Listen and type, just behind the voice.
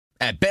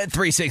At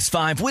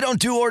Bet365, we don't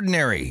do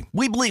ordinary.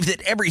 We believe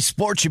that every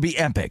sport should be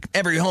epic.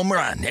 Every home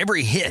run,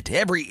 every hit,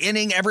 every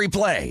inning, every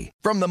play.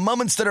 From the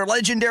moments that are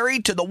legendary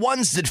to the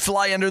ones that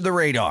fly under the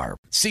radar.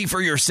 See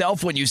for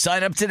yourself when you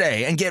sign up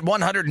today and get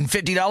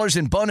 $150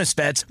 in bonus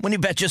bets when you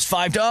bet just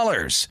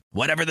 $5.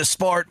 Whatever the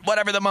sport,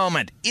 whatever the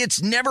moment,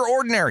 it's never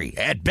ordinary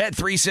at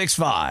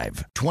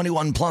Bet365.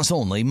 21 plus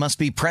only. Must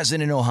be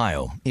present in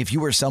Ohio. If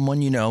you or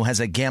someone you know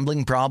has a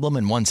gambling problem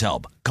and wants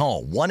help,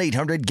 call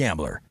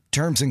 1-800-GAMBLER.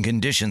 Terms and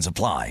conditions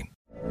apply.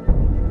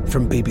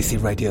 From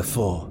BBC Radio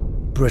 4,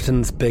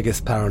 Britain's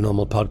biggest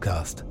paranormal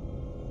podcast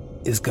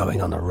is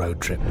going on a road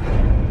trip.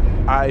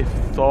 I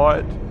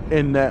thought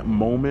in that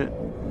moment,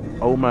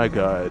 oh my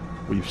God,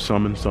 we've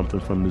summoned something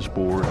from this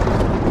board.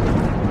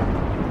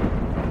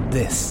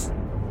 This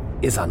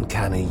is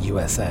Uncanny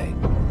USA.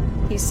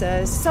 He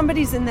says,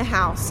 somebody's in the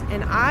house,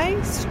 and I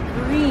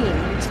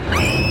screamed.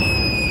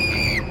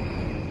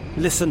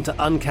 Listen to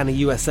Uncanny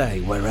USA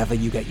wherever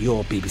you get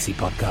your BBC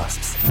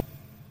podcasts,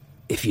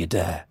 if you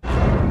dare.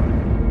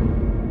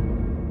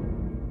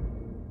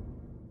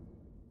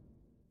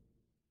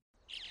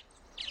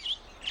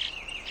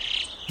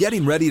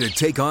 Getting ready to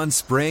take on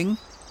spring?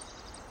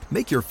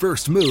 Make your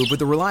first move with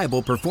the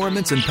reliable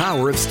performance and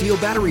power of Steel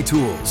battery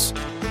tools.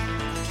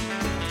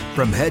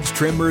 From hedge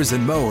trimmers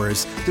and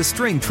mowers to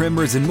string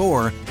trimmers and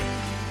more,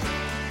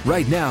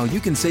 right now you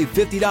can save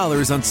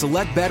 $50 on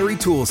select battery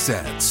tool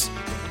sets.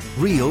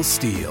 Real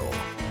Steel.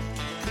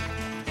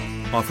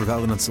 Offer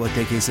valid on select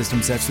AK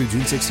system sets through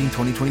June 16,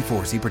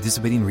 2024. See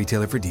participating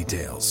retailer for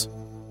details.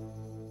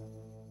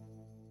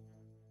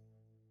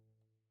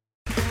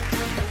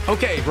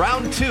 Okay,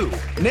 round two.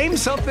 Name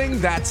something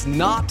that's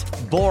not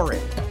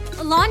boring.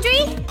 A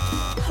laundry?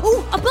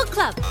 Ooh, a book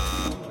club.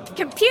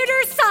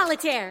 Computer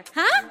solitaire,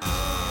 huh?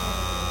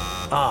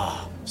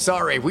 Ah, oh,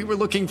 sorry. We were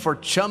looking for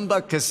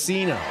Chumba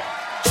Casino.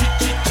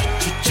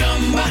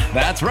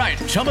 That's right.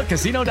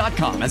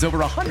 ChumbaCasino.com has over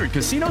 100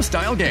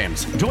 casino-style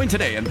games. Join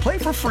today and play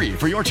for free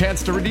for your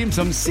chance to redeem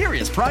some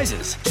serious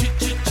prizes.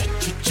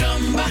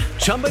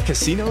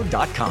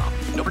 ChumbaCasino.com.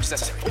 No purchase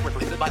necessary. Void where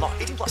prohibited by law.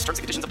 18 plus. Terms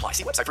and conditions apply.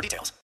 See website for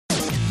details.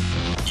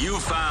 You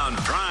found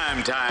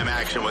primetime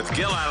action with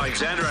Gil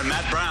Alexander and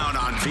Matt Brown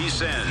on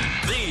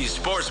VSiN, the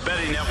Sports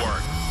Betting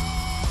Network.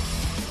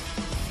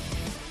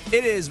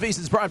 It is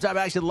VSiN's primetime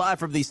action live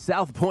from the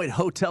South Point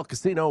Hotel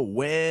Casino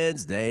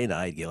Wednesday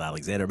night. Gil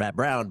Alexander, Matt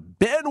Brown,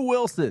 Ben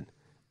Wilson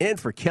in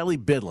for Kelly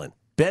Bidlin.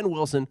 Ben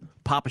Wilson,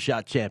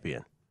 Pop-A-Shot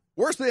champion.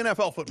 Where's the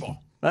NFL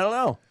football? I don't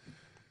know.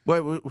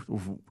 Wait,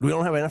 we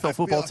don't have NFL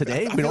football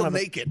today? I We don't feel have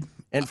naked.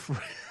 And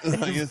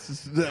I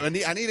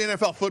need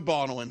NFL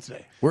football on a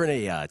Wednesday. We're in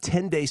a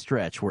 10-day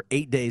stretch where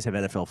 8 days have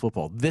NFL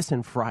football. This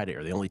and Friday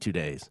are the only 2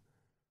 days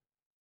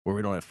where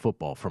we don't have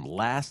football. From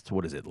I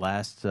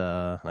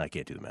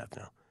can't do the math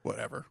now.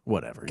 Whatever.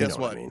 Guess you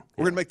know what? I mean?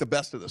 We're going to make the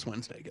best of this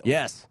Wednesday, Gil.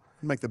 Yes.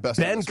 Make the best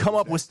Ben, of this come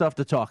Wednesday. up with stuff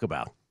to talk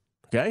about.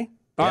 Okay?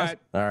 All yes? right.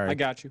 All right. I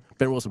got you.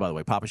 Ben Wilson, by the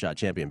way, Pop-A-Shot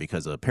champion,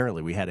 because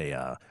apparently we had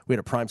a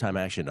primetime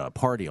action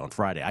party on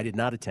Friday. I did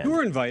not attend. You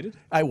were invited.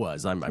 I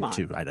was. I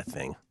had a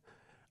thing.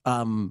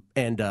 And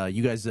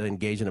you guys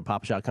engaged in a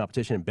Pop-A-Shot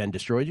competition, and Ben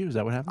destroyed you? Is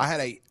that what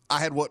happened? I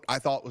had what I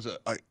thought was a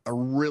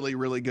really,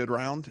 really good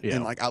round. Yeah.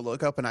 And, I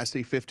look up and I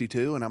see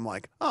 52, and I'm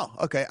like, oh,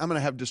 okay, I'm going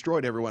to have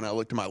destroyed everyone. I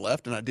look to my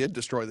left, and I did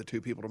destroy the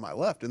two people to my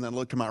left, and then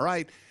look to my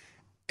right,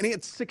 and he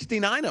had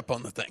 69 up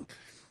on the thing.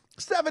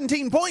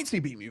 17 points he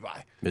beat me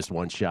by. Missed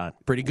one shot.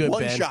 Pretty good,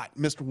 Ben. One shot.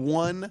 Missed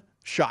one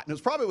shot. And it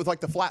was probably with,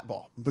 the flat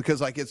ball,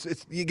 because,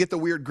 it's you get the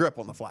weird grip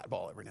on the flat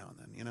ball every now and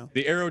then, you know?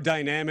 The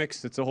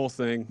aerodynamics, it's a whole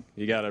thing.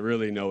 You got to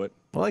really know it.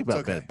 I like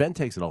about Ben. Ben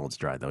takes it all in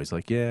stride, though. He's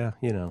like, yeah,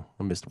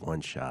 I missed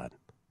one shot.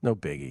 No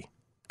biggie.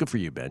 Good for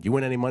you, Ben. You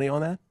win any money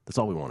on that? That's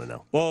all we want to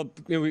know. Well,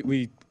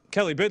 we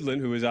Kelly Bidlin,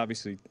 who is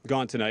obviously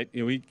gone tonight,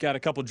 we got a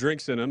couple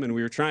drinks in him, and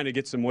we were trying to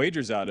get some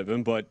wagers out of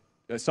him, but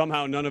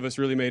somehow none of us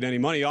really made any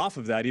money off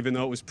of that, even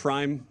though it was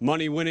prime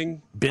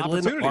money-winning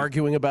opportunity. Bidlin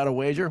arguing about a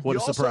wager? What a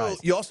surprise.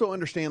 You also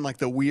understand,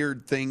 the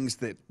weird things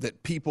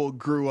that people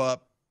grew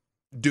up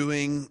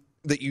doing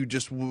that you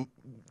just,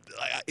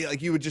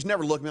 you would just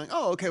never look and be like,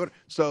 oh, okay.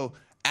 So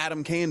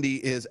Adam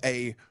Candy is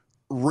a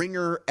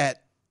ringer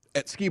at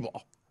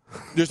skee-ball.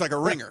 There's a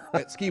ringer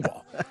at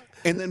skee-ball.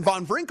 And then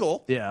Von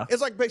Vrinkel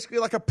is basically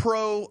a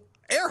pro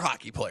air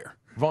hockey player.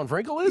 Von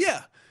Vrinkel is?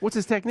 Yeah. What's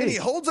his technique? And he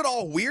holds it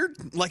all weird.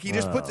 He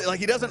just puts it,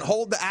 he doesn't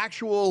hold the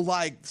actual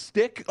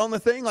stick on the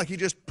thing. He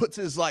just puts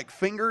his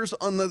fingers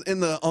on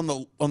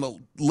the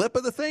lip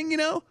of the thing, you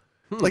know?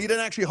 He doesn't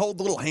actually hold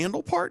the little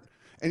handle part.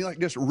 And he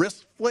just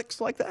wrist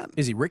flicks like that.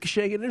 Is he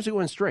ricocheting it or is he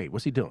going straight?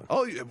 What's he doing?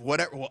 Oh,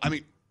 whatever. Well,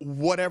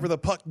 whatever the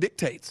puck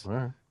dictates. All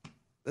right.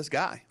 This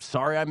guy.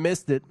 Sorry I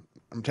missed it.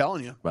 I'm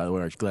telling you. By the way,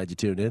 aren't you glad you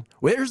tuned in?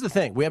 Well, here's the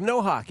thing. We have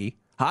no hockey.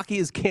 Hockey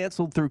is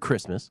canceled through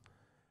Christmas.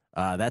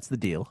 That's the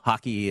deal.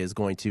 Hockey is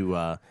going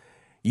to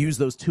use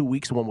those 2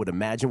 weeks, one would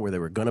imagine, where they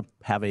were going to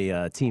have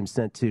a team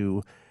sent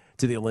to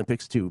the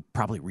Olympics to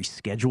probably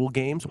reschedule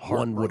games,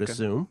 one would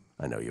assume.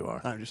 I know you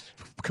are. I'm just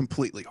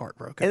completely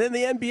heartbroken. And then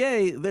the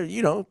NBA,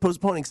 they're,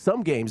 postponing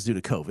some games due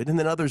to COVID, and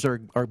then others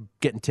are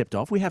getting tipped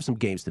off. We have some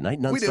games tonight.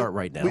 None start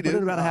right now. We do. But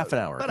in about a half an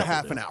hour. About a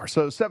half an hour.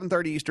 So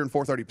 7:30 Eastern,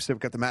 4:30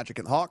 Pacific at the Magic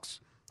and the Hawks.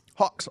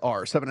 Hawks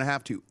are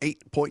 7.5 to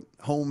 8-point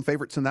home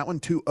favorites in that one.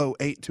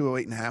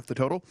 208.5 the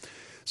total.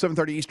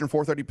 7:30 Eastern,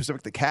 4:30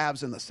 Pacific, the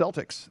Cavs and the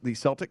Celtics. The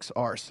Celtics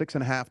are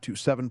 6.5 to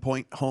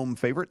 7-point home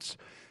favorites.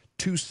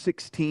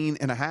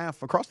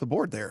 216.5 across the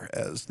board there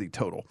as the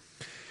total.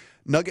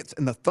 Nuggets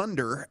and the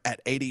Thunder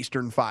at 8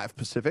 Eastern, 5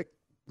 Pacific.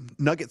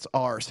 Nuggets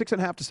are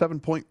 6.5 to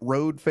 7-point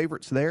road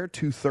favorites there.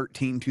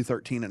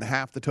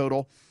 213.5 the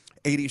total.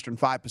 8 Eastern,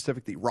 5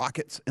 Pacific, the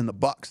Rockets and the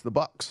Bucks. The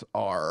Bucks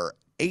are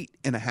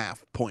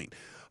 8.5-point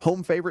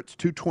home favorites,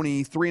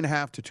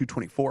 223.5 to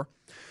 224.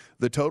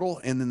 The total,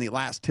 and then the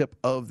last tip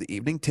of the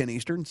evening, 10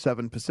 Eastern,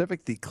 7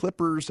 Pacific, the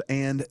Clippers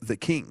and the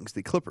Kings.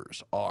 The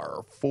Clippers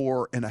are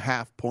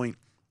 4.5-point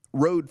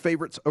road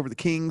favorites over the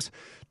Kings,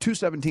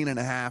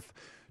 217.5,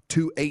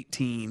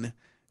 218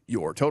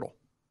 your total.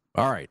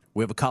 All right,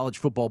 we have a college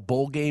football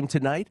bowl game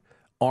tonight.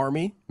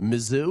 Army,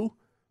 Mizzou.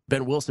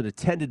 Ben Wilson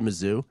attended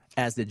Mizzou,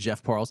 as did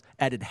Jeff Parles,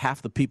 added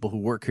half the people who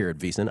work here at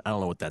VSiN. I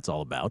don't know what that's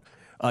all about.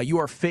 You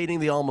are fading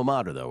the alma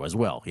mater, though, as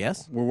well,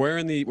 yes? We're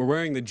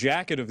wearing the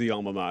jacket of the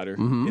alma mater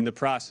in the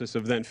process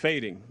of then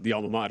fading the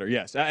alma mater,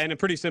 yes. And a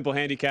pretty simple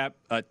handicap,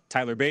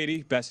 Tyler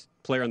Beatty, best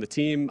player on the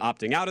team,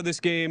 opting out of this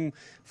game.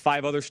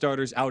 5 other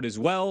starters out as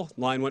well.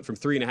 Line went from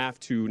 3.5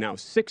 to now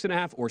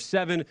 6.5 or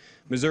 7.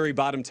 Missouri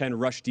bottom 10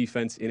 rush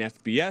defense in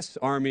FBS.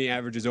 Army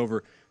averages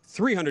over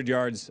 300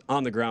 yards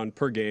on the ground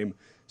per game.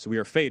 So we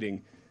are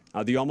fading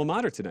the alma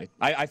mater tonight.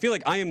 I feel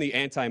like I am the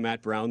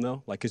anti-Matt Brown,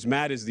 though, because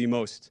Matt is the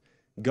most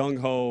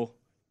gung-ho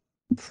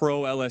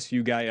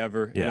pro-LSU guy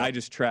ever, and I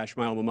just trash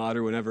my alma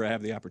mater whenever I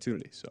have the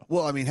opportunity. So,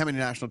 well, I mean, how many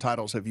national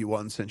titles have you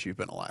won since you've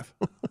been alive?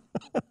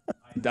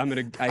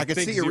 I can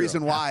see a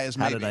reason why is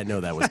maybe. How did I know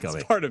that was coming?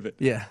 That's part of it.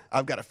 Yeah.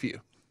 I've got a few.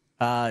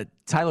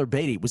 Tyler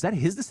Beatty, was that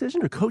his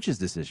decision or coach's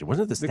decision?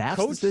 Wasn't it the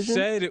staff's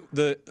decision?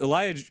 The coach said,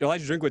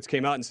 Elijah Drinkwitz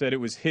came out and said it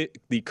was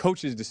the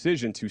coach's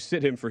decision to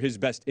sit him for his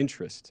best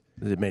interest.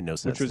 It made no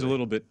sense. Which was a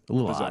little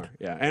bizarre. odd.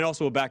 Yeah, and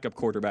also a backup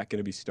quarterback going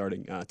to be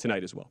starting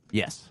tonight as well.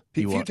 Yes.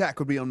 Pete Futak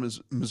would be on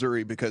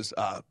Missouri because,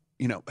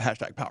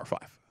 hashtag Power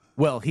 5.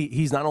 Well,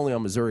 he's not only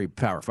on Missouri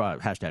Power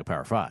 5, hashtag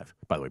Power 5.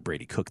 By the way,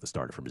 Brady Cook, the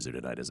starter for Mizzou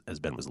tonight, as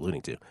Ben was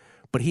alluding to.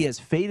 But he has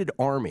faded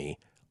Army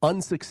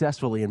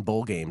unsuccessfully in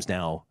bowl games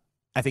now,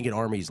 I think in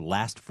Army's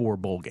last 4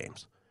 bowl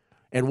games.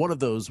 And one of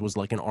those was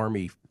like an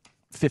Army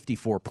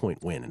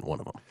 54-point win in one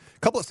of them. A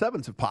couple of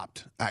 7s have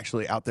popped,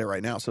 actually, out there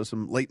right now. So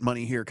some late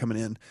money here coming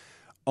in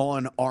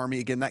on Army.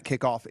 Again, that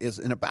kickoff is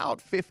in about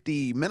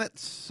 50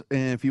 minutes.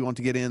 And if you want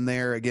to get in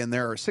there, again,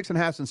 there are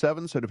 6.5s and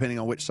 7s. So depending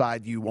on which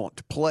side you want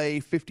to play,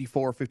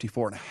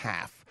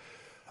 54.5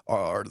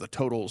 are the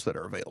totals that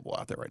are available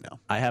out there right now.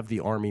 I have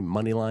the Army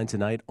money line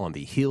tonight on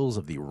the heels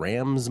of the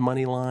Rams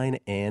money line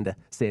and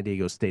San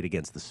Diego State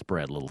against the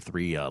spread, little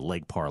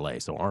 3-leg parlay.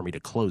 So Army to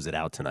close it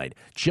out tonight.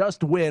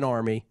 Just win,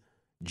 Army.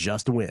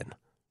 Just win.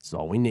 That's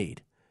all we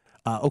need.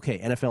 Okay,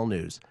 NFL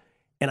news.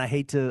 And I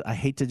hate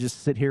to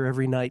just sit here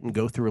every night and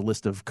go through a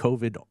list of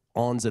COVID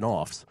ons and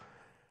offs.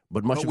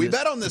 But we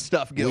bet on this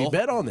stuff, Gil. We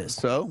bet on this.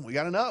 So we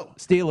got to know.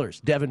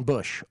 Steelers, Devin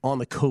Bush on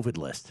the COVID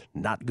list.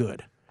 Not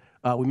good.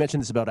 We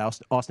mentioned this about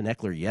Austin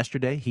Eckler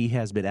yesterday. He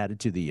has been added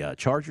to the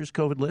Chargers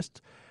COVID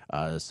list.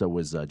 So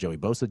was Joey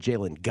Bosa.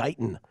 Jalen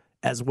Guyton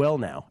as well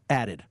now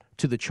added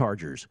to the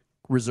Chargers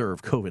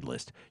reserve COVID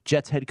list.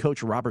 Jets head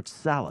coach Robert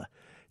Saleh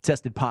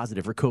tested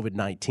positive for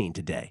COVID-19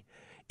 today.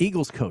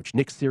 Eagles coach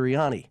Nick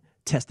Sirianni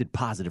tested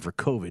positive for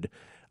COVID.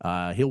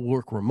 He'll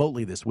work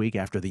remotely this week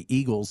after the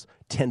Eagles'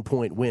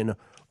 10-point win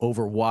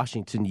over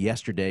Washington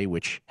yesterday,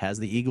 which has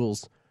the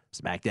Eagles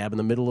smack dab in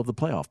the middle of the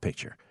playoff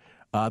picture.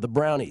 The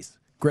Brownies.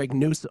 Greg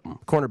Newsome,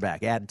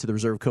 cornerback, added to the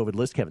reserve COVID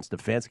list. Kevin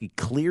Stefanski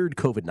cleared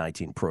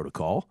COVID-19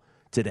 protocol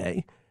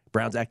today.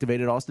 Browns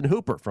activated Austin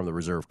Hooper from the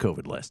reserve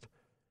COVID list.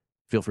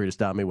 Feel free to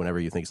stop me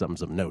whenever you think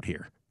something's of note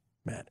here.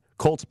 Man,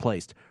 Colts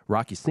placed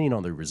Rocky Sin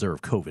on the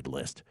reserve COVID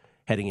list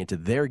heading into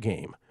their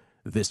game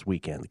this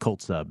weekend. The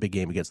Colts' big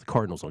game against the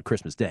Cardinals on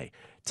Christmas Day.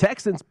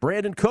 Texans,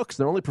 Brandon Cooks,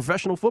 their only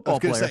professional football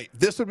player. I was going to say,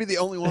 this would be the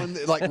only one,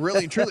 that, like,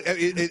 really and truly.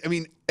 I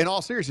mean, in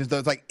all seriousness, though,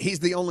 it's like he's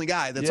the only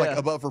guy that's like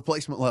above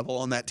replacement level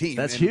on that team.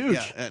 That's huge.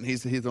 Yeah, and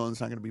he's the one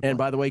that's not going to be playing. And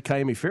by the way,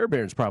 Kaimi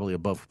Fairbairn's probably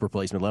above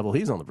replacement level.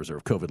 He's on the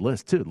reserve COVID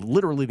list, too.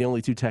 Literally the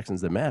only 2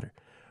 Texans that matter.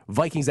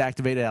 Vikings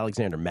activated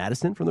Alexander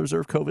Mattison from the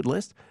reserve COVID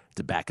list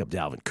to back up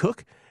Dalvin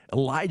Cook.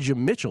 Elijah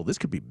Mitchell, this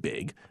could be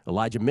big.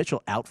 Elijah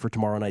Mitchell out for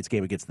tomorrow night's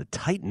game against the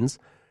Titans.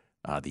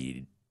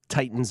 The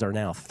Titans are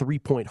now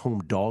 3-point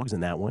home dogs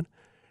in that one.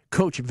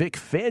 Coach Vic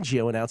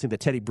Fangio announcing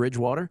that Teddy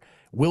Bridgewater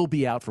will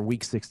be out for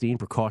Week 16,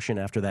 precaution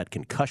after that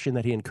concussion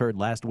that he incurred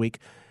last week.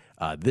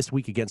 This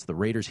week against the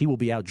Raiders, he will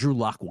be out. Drew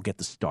Lock will get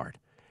the start.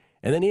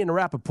 And then Ian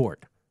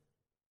Rappaport.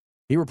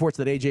 He reports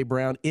that A.J.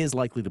 Brown is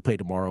likely to play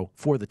tomorrow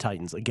for the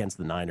Titans against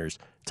the Niners.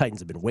 Titans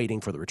have been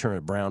waiting for the return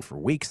of Brown for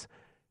weeks.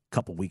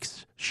 couple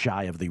weeks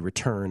shy of the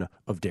return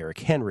of Derrick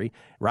Henry.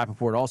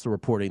 Rappaport also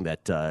reporting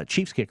that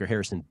Chiefs kicker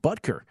Harrison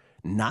Butker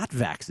not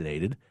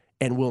vaccinated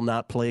and will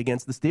not play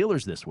against the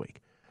Steelers this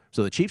week.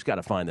 So the Chiefs got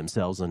to find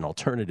themselves an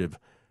alternative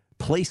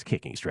place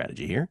kicking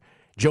strategy here.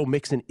 Joe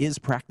Mixon is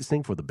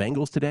practicing for the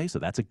Bengals today, so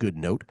that's a good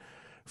note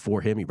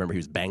for him. You remember he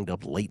was banged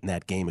up late in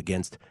that game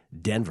against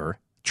Denver,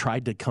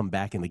 tried to come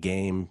back in the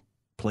game,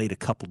 played a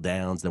couple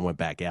downs, then went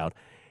back out.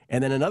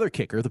 And then another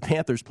kicker, the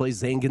Panthers play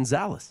Zane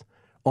Gonzalez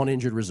on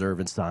injured reserve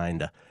and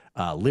signed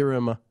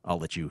Lirim. I'll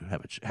let you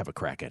have a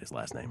crack at his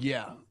last name.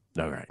 Yeah.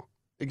 All right.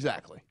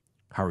 Exactly.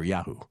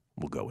 Haruyahu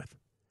we'll go with.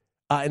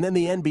 And then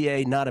the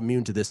NBA, not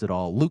immune to this at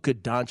all. Luka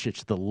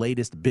Doncic, the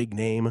latest big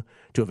name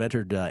to have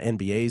entered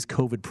NBA's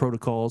COVID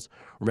protocols.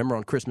 Remember,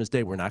 on Christmas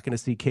Day, we're not going to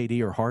see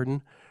KD or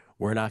Harden.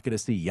 We're not going to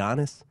see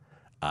Giannis.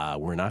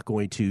 We're not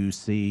going to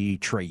see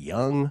Trae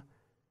Young.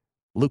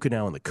 Luka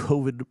now on the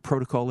COVID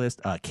protocol list.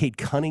 Cade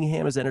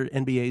Cunningham has entered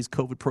NBA's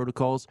COVID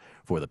protocols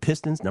for the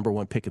Pistons, number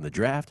 1 pick in the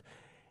draft.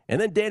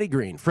 And then Danny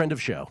Green, friend of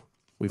show.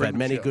 We've had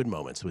many good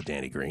moments with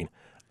Danny Green.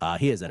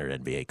 He has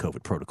entered NBA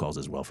COVID protocols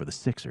as well for the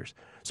Sixers.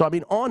 So, I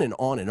mean, on and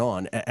on and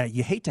on.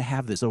 You hate to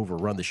have this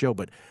overrun the show,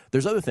 but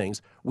there's other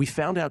things. We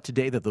found out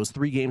today that those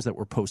 3 games that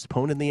were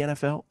postponed in the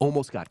NFL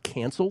almost got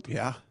canceled.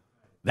 Yeah.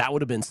 That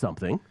would have been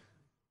something.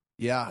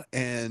 Yeah,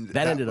 and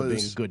that ended up being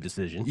a good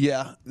decision.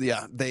 Yeah.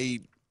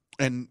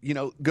 And,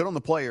 good on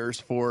the players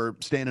for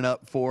standing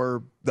up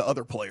for the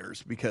other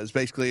players, because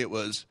basically it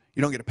was,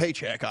 you don't get a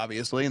paycheck,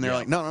 obviously. And they're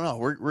like, no,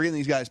 we're getting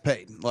these guys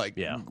paid,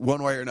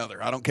 one way or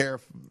another. I don't care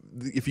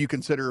if you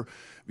consider,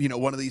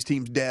 one of these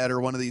teams dead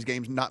or one of these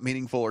games not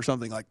meaningful or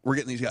something, like, we're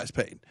getting these guys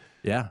paid.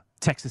 Yeah.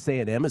 Texas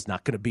A&M is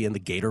not going to be in the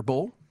Gator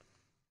Bowl.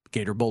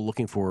 Gator Bowl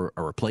looking for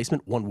a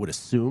replacement, one would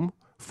assume,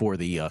 for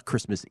the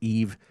Christmas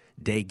Eve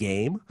day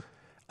game.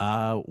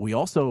 We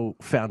also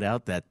found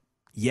out that,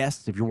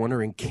 yes, if you're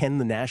wondering, can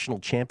the national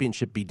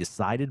championship be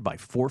decided by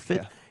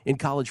forfeit in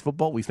college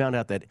football? We found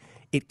out that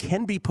it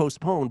can be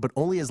postponed, but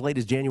only as late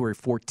as January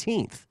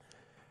 14th.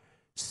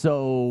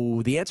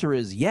 So the answer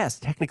is yes,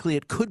 technically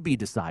it could be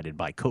decided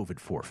by COVID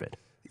forfeit.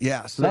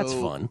 Yeah, so that's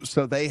fun.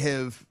 So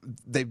they've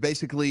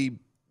basically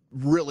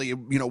really,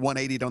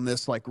 180'd on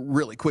this like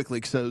really quickly.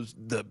 So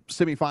the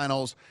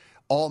semifinals,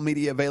 all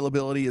media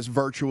availability is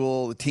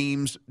virtual. The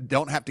teams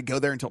don't have to go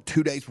there until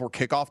 2 days before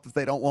kickoff if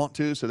they don't want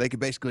to. So they could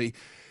basically,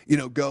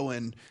 go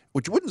in,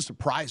 which wouldn't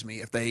surprise me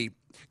if they,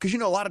 because,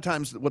 a lot of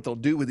times what they'll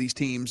do with these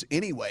teams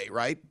anyway,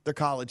 right? They're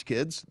college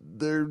kids.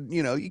 They're,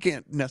 you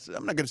can't necessarily,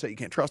 I'm not going to say you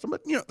can't trust them,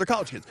 but, they're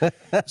college kids.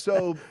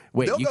 So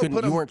wait, you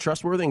weren't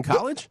trustworthy in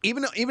college?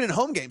 Even in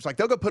home games, like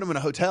they'll go put them in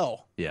a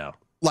hotel. Yeah.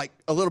 Like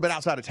a little bit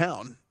outside of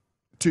town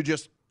to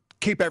just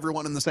keep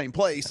everyone in the same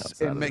place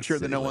and make sure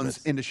that no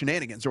one's into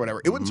shenanigans or whatever.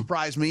 It wouldn't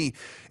surprise me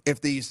if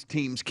these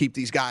teams keep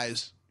these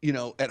guys,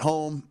 at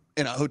home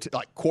in a hotel,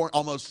 like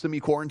almost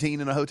semi-quarantine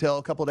in a hotel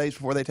a couple of days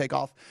before they take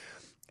off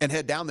and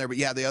head down there. But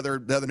yeah, the other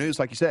news,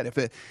 like you said, if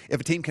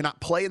a team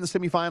cannot play in the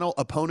semifinal,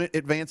 opponent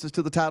advances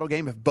to the title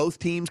game. If both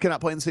teams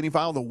cannot play in the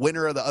semifinal, the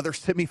winner of the other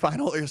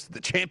semifinal is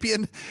the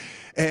champion,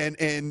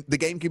 and the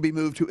game can be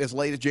moved to as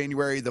late as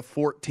January the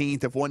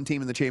 14th. If one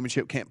team in the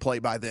championship can't play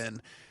by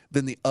then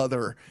the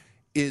other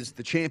is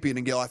the champion.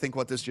 And Gil, I think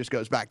what this just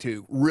goes back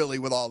to really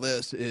with all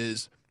this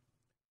is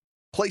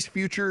place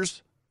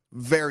futures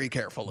very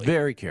carefully.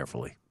 Very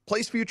carefully.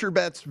 Place future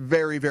bets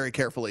very, very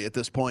carefully at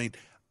this point.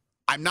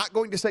 I'm not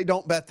going to say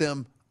don't bet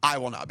them. I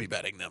will not be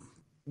betting them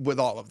with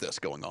all of this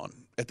going on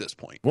at this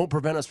point. Won't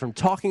prevent us from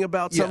talking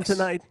about some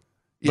tonight,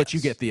 but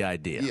you get the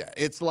idea. Yeah,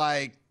 it's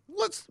like,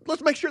 let's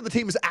make sure the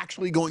team is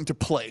actually going to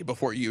play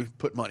before you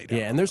put money down.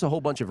 Yeah, and there's a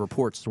whole bunch of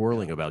reports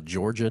swirling about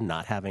Georgia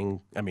not having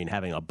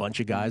a bunch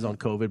of guys on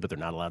COVID, but they're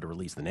not allowed to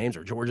release the names,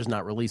 or Georgia's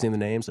not releasing the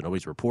names, so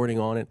nobody's reporting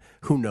on it.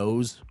 Who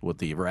knows what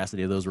the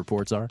veracity of those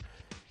reports are?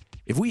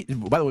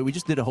 By the way, we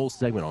just did a whole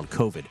segment on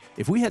COVID.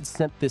 If we had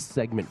sent this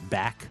segment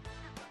back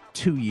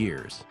 2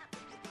 years,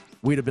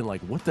 we'd have been like,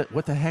 what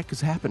the heck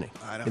is happening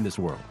in this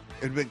world?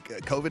 It would have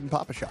been COVID and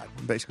Papa Shot,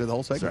 basically the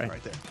whole segment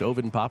right there. COVID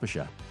and Papa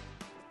Shot.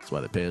 That's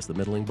why they pay us the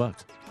middling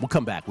bucks. We'll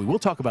come back. We will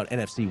talk about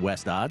NFC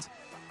West odds,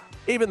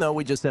 even though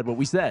we just said what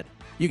we said.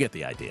 You get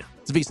the idea.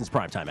 It's VSiN's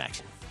Primetime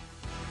Action.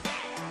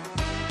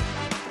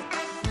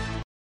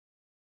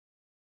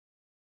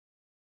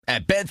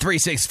 At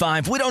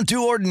Bet365, we don't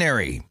do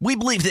ordinary. We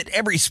believe that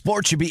every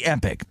sport should be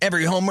epic.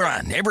 Every home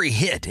run, every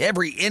hit,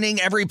 every inning,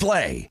 every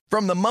play.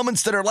 From the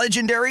moments that are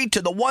legendary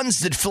to the ones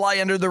that fly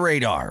under the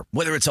radar.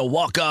 Whether it's a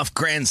walk-off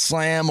grand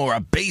slam or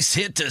a base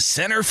hit to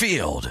center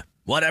field.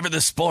 Whatever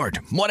the sport,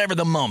 whatever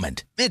the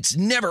moment. It's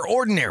never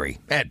ordinary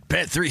at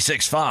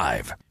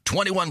Bet365.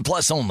 21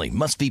 plus only.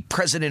 Must be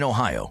present in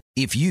Ohio.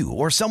 If you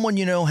or someone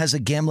you know has a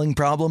gambling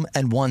problem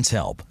and wants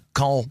help,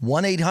 call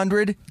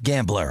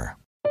 1-800-GAMBLER.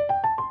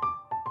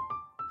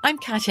 I'm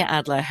Katya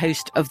Adler,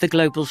 host of The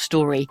Global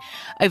Story.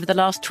 Over the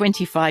last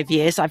 25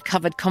 years, I've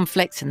covered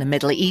conflicts in the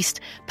Middle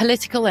East,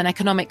 political and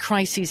economic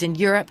crises in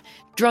Europe,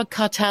 drug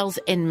cartels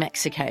in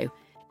Mexico.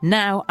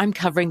 Now I'm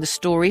covering the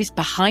stories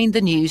behind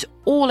the news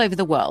all over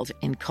the world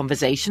in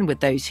conversation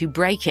with those who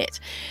break it.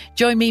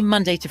 Join me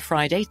Monday to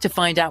Friday to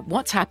find out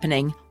what's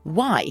happening,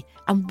 why,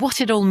 and what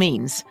it all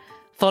means.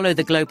 Follow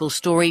The Global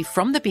Story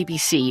from the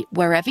BBC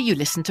wherever you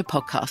listen to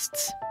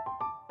podcasts.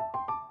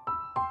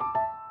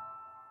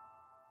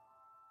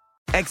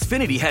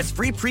 Xfinity has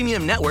free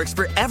premium networks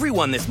for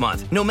everyone this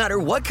month, no matter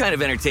what kind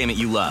of entertainment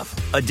you love.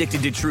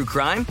 Addicted to true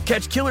crime?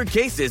 Catch killer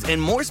cases and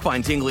more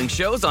spine-tingling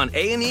shows on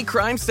A&E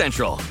Crime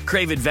Central.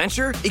 Crave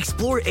adventure?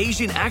 Explore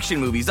Asian action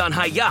movies on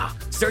Hayya.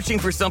 Searching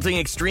for something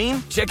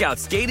extreme? Check out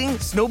skating,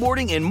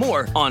 snowboarding, and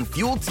more on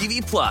Fuel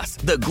TV Plus,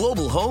 the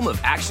global home of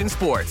action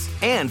sports.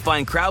 And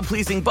find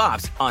crowd-pleasing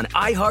bops on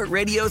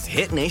iHeartRadio's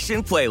Hit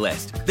Nation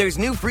playlist. There's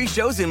new free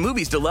shows and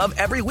movies to love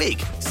every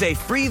week. Say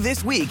free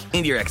this week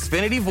in your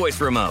Xfinity voice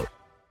remote.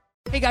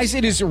 Hey guys,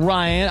 it is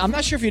Ryan. I'm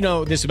not sure if you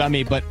know this about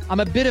me, but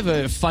I'm a bit of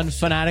a fun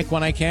fanatic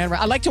when I can.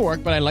 I like to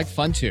work, but I like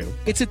fun too.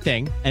 It's a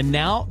thing. And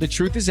now the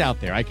truth is out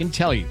there. I can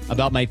tell you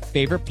about my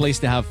favorite place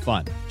to have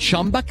fun.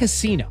 Chumba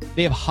Casino.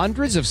 They have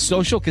hundreds of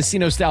social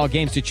casino style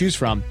games to choose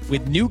from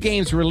with new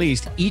games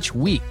released each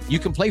week. You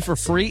can play for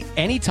free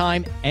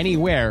anytime,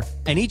 anywhere.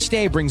 And each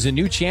day brings a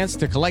new chance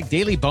to collect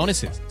daily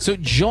bonuses. So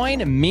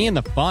join me in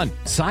the fun.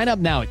 Sign up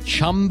now at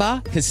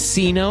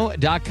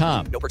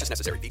ChumbaCasino.com. No purchase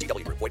necessary.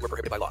 VGW. Void where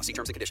prohibited by law. See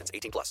terms and conditions.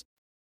 18+.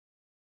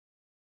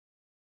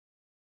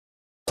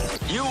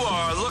 You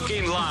are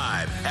looking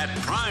live at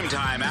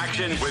Primetime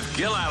Action with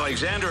Gil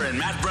Alexander and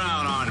Matt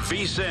Brown on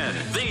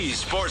VSiN, the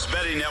Sports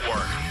Betting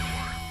Network.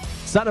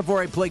 Sign up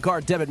for a Play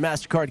Card debit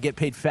MasterCard to get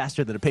paid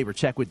faster than a paper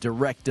check with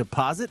direct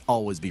deposit.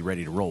 Always be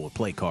ready to roll with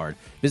Play Card.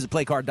 Visit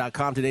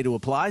playcard.com today to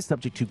apply.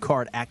 Subject to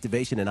card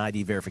activation and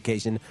ID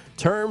verification.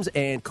 Terms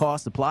and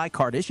costs apply.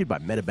 Card issued by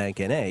MetaBank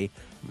N.A.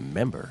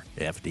 Member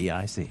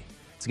FDIC.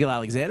 It's Gil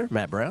Alexander,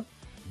 Matt Brown,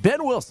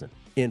 Ben Wilson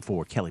in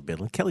for Kelly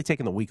Bidlin. Kelly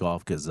taking the week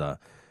off because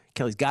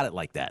Kelly's got it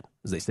like that,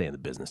 as they say in the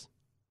business.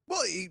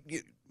 Well,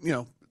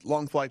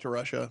 long flight to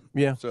Russia.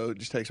 Yeah. So it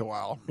just takes a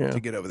while to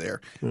get over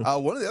there. Yeah.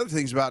 One of the other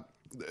things about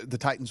the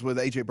Titans with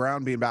A.J.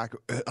 Brown being back,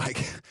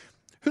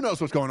 who knows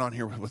what's going on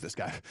here with this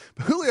guy.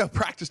 But Julio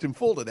practiced in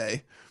full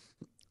today.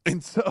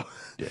 And so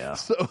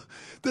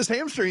this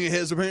hamstring of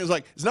his apparently was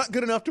like, it's not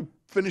good enough to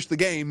finish the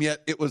game,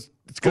 yet it's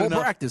good full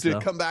enough practice,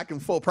 to come back in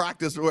full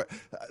practice.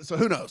 So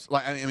who knows?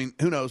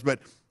 Who knows?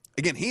 But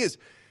again, he's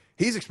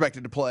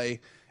expected to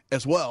play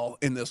as well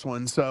in this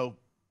one. So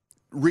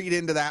read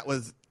into that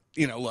with,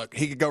 look,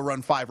 he could go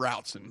run 5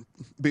 routes and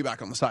be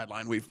back on the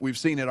sideline. We've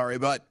seen it already,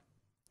 but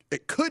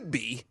it could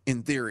be,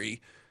 in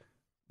theory,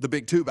 the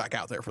big 2 back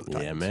out there for the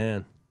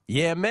Titans.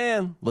 Yeah,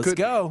 man. Let's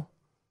go.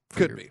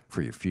 Could be.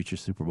 For your future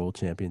Super Bowl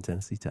champion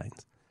Tennessee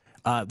Titans.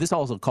 This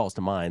also calls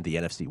to mind the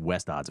NFC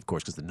West odds, of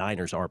course, because the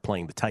Niners are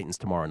playing the Titans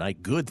tomorrow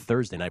night. Good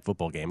Thursday night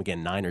football game.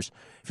 Again, Niners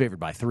favored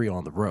by 3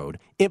 on the road.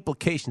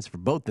 Implications for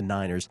both the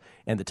Niners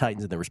and the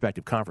Titans in their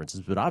respective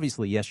conferences. But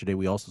obviously, yesterday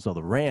we also saw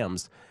the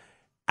Rams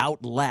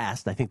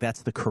outlast, I think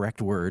that's the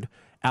correct word,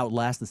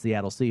 outlast the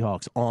Seattle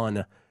Seahawks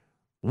on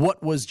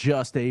what was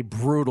just a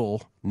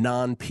brutal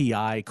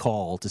non-PI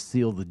call to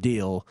seal the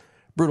deal.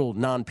 Brutal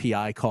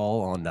non-PI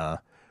call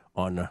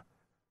on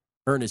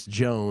Ernest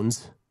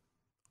Jones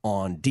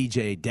on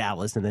DJ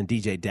Dallas, and then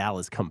DJ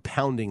Dallas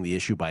compounding the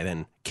issue by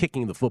then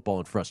kicking the football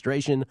in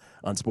frustration,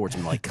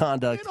 unsportsmanlike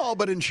conduct. And all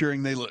but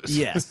ensuring they lose.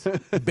 Yes.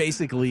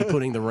 Basically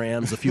putting the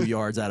Rams a few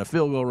yards out of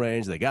field goal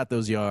range. They got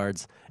those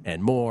yards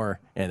and more,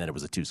 and then it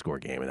was a 2-score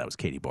game, and that was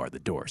Katie Barr at the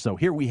door. So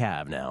here we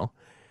have now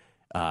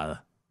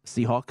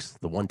Seahawks,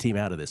 the one team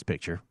out of this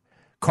picture.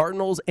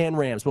 Cardinals and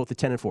Rams, both at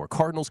 10-4.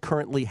 Cardinals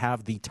currently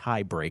have the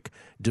tiebreak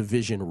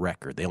division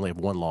record. They only have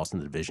 1 loss in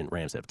the division.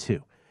 Rams have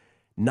 2.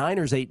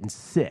 Niners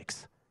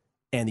 8-6.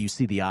 And you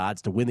see the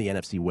odds to win the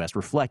NFC West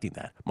reflecting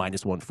that.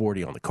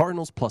 -140 on the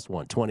Cardinals,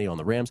 +120 on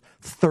the Rams,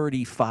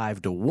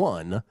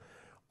 35-1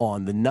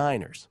 on the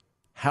Niners.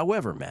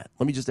 However, Matt,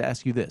 let me just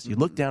ask you this. You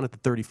look down at the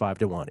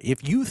 35-1.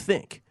 If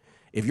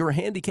your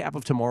handicap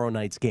of tomorrow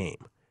night's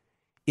game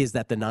is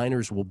that the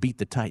Niners will beat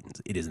the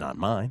Titans, it is not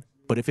mine,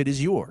 but if it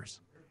is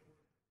yours,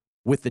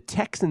 with the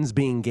Texans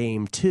being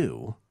game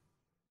 2,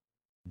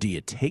 do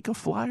you take a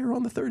flyer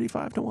on the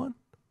 35-1?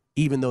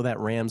 Even though that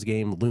Rams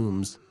game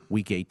looms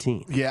Week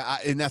 18. Yeah,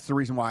 and that's the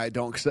reason why I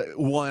don't. Cause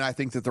one, I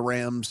think that the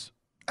Rams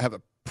have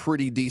a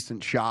pretty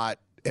decent shot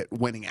at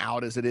winning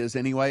out as it is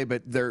anyway,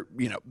 but they're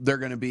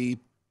going to be.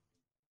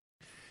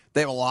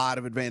 They have a lot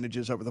of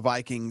advantages over the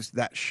Vikings.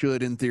 That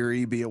should, in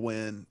theory, be a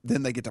win.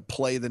 Then they get to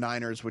play the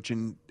Niners, which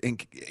in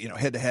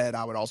head to head,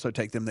 I would also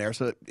take them there.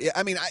 So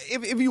I mean,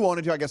 if you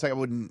wanted to, I guess I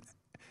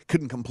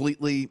couldn't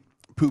completely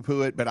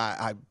poo-poo it, but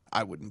I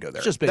wouldn't go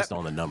there. Just based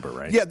on the number,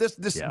 right? Yeah,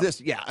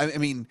 this. Yeah, I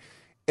mean.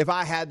 If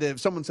I had to, if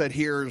someone said,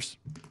 here's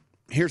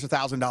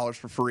 $1,000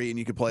 for free and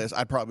you could play us,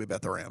 I'd probably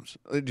bet the Rams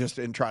just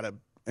and try to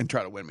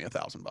win me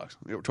 $1,000,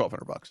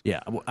 $1,200. Yeah,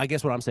 well, I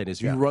guess what I'm saying is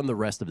you run the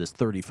rest of this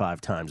 35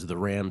 times. The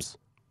Rams,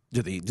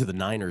 do the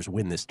Niners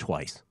win this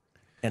twice?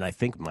 And I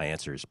think my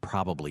answer is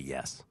probably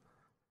yes.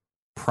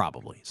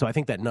 Probably. So I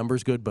think that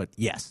number's good, but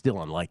yes,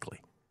 still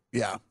unlikely.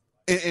 Yeah.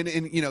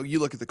 And you know, you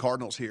look at the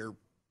Cardinals here.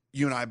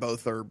 You and I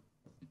both are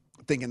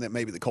thinking that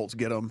maybe the Colts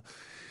get them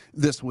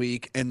this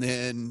week. And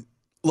then,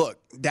 look,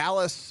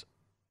 Dallas,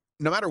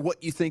 no matter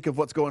what you think of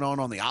what's going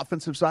on the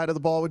offensive side of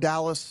the ball with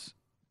Dallas,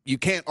 you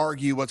can't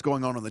argue what's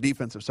going on the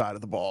defensive side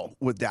of the ball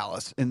with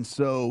Dallas. And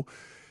so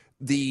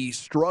the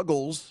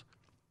struggles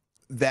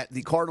that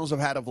the Cardinals have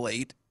had of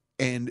late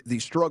and the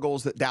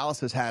struggles that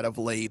Dallas has had of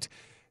late,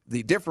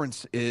 the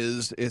difference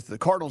is the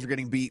Cardinals are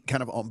getting beat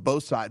kind of on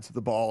both sides of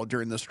the ball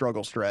during the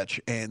struggle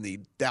stretch, and the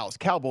Dallas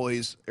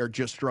Cowboys are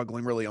just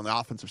struggling really on the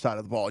offensive side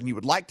of the ball. And you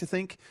would like to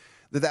think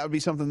that would be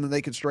something that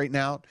they could straighten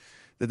out,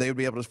 that they would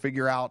be able to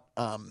figure out.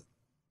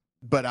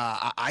 But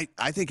I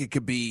think it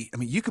could be, I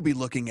mean, you could be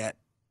looking at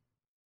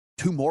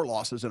 2 more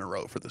losses in a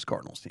row for this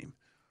Cardinals team.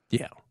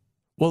 Yeah.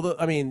 Well,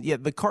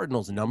 the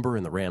Cardinals number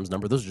and the Rams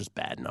number, those are just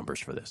bad numbers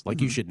for this.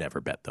 Like, you should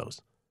never bet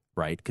those,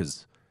 right?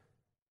 Because,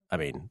 I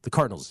mean, the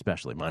Cardinals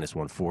especially, minus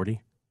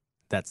 140,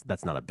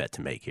 that's not a bet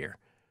to make here.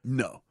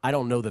 No. I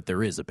don't know that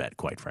there is a bet,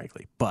 quite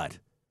frankly, but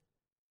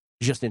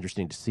just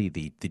interesting to see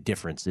the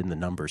difference in the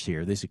numbers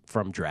here. This is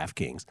from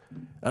DraftKings.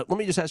 Let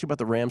me just ask you about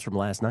the Rams from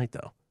last night,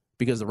 though,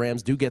 because the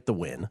Rams do get the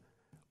win,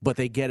 but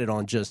they get it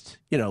on just,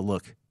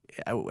 look,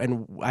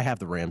 and I have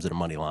the Rams at a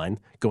money line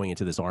going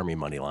into this Army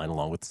money line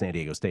along with San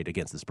Diego State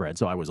against the spread.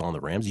 So I was on the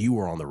Rams. You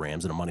were on the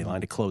Rams at a money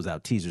line to close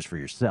out teasers for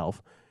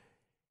yourself.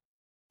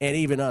 And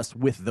even us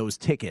with those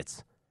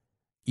tickets,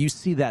 you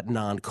see that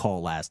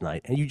non-call last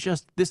night, and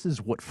this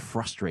is what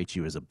frustrates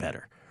you as a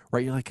bettor,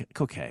 right? You're like,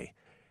 okay,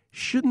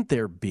 shouldn't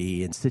there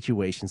be, in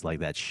situations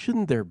like that,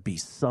 shouldn't there be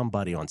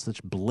somebody on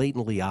such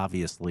blatantly,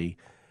 obviously,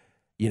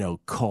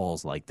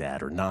 calls like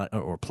that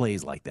or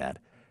plays like that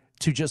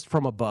to just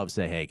from above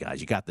say, hey,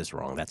 guys, you got this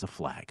wrong. That's a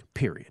flag,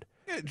 period.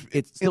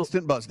 It's still,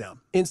 instant buzz down.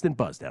 Instant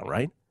buzz down,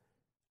 right?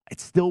 It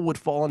still would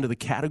fall into the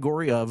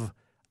category of,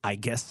 I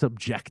guess,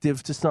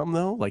 subjective to some,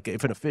 though. Like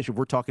if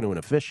we're talking to an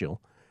official,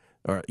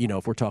 or,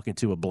 if we're talking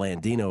to a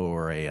Blandino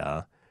or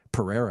a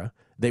Pereira,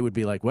 they would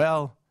be like,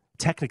 well,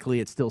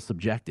 technically it's still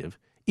subjective,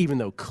 even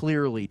though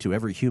clearly to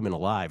every human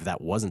alive that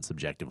wasn't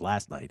subjective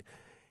last night.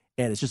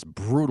 And it's just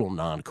brutal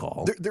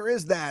non-call. There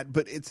is that,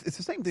 but it's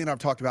the same thing I've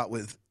talked about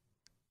with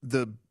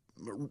the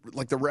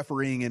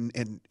refereeing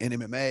and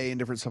MMA and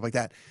different stuff like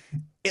that.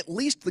 At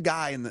least the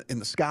guy in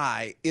the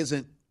sky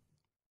isn't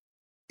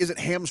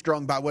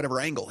hamstrung by whatever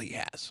angle he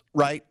has,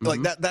 right?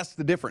 Mm-hmm. Like that's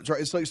the difference, right?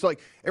 It's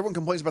like everyone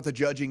complains about the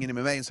judging in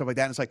MMA and stuff like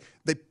that. And it's like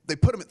they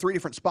put him at 3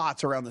 different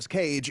spots around this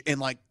cage, and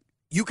like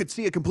you could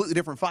see a completely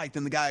different fight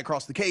than the guy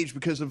across the cage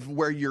because of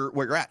where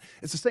you're at.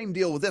 It's the same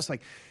deal with this.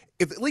 Like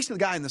if at least the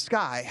guy in the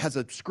sky has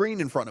a screen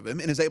in front of him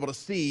and is able to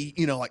see,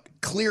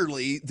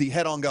 clearly the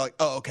head-on guy, like,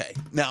 oh, okay,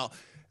 now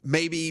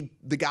maybe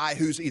the guy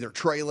who's either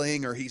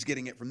trailing or he's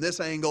getting it from this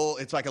angle,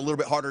 it's like a little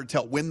bit harder to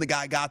tell when the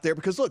guy got there.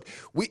 Because look,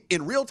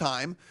 in real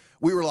time,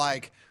 we were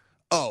like,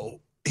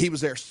 oh, he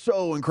was there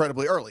so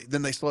incredibly early.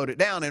 Then they slowed it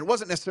down, and it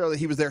wasn't necessarily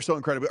he was there so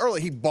incredibly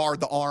early. He barred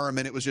the arm,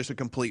 and it was just a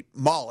complete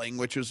mauling,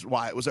 which is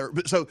why it was there.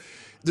 So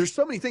there's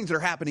so many things that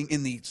are happening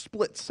in the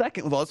split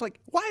second with all. It's like,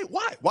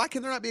 why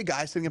can there not be a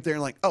guy sitting up there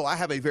and like, oh, I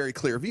have a very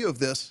clear view of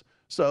this.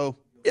 So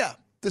yeah,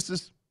 this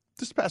is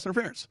pass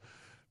interference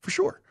for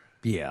sure.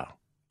 Yeah.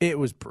 It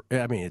was,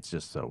 it's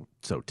just so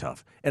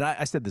tough. And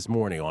I said this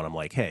morning I'm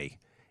like, hey,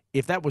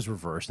 if that was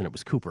reversed and it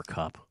was Cooper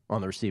Kupp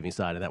on the receiving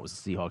side and that was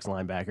the Seahawks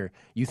linebacker,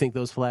 you think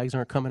those flags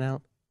aren't coming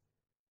out?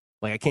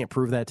 Like, I can't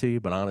prove that to you,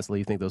 but honestly,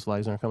 you think those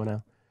flags aren't coming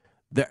out?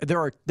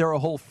 There are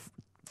whole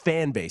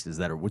fan bases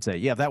that would say,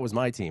 yeah, if that was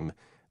my team,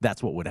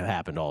 that's what would have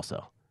happened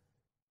also.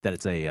 That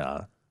it's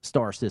a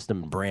star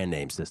system, brand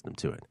name system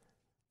to it.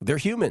 They're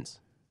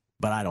humans,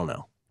 but I don't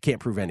know. Can't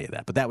prove any of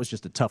that. But that was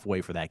just a tough way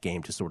for that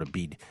game to sort of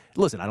be.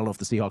 Listen, I don't know if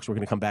the Seahawks were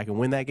going to come back and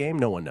win that game.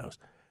 No one knows.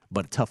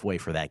 But a tough way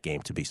for that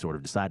game to be sort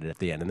of decided at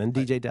the end. And then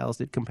DJ Dallas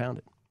did compound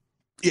it.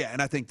 Yeah,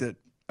 and I think that,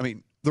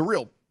 the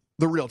real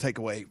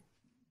takeaway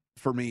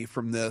for me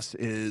from this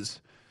is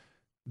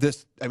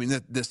this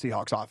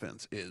Seahawks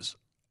offense is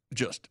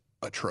just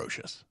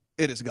atrocious.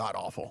 It is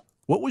god-awful.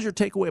 What was your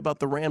takeaway about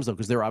the Rams, though?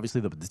 Because they're obviously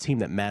the team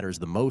that matters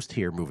the most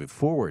here moving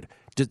forward.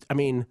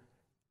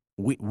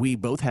 We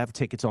both have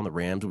tickets on the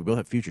Rams. We both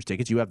have futures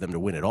tickets. You have them to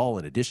win it all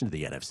in addition to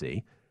the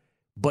NFC.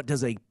 But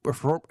does a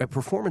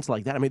performance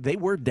like that, they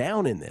were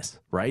down in this,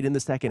 right? In the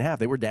second half,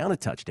 they were down a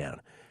touchdown.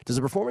 Does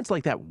a performance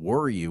like that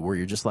worry you where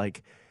you're just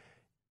like,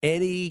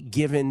 any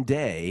given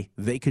day,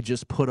 they could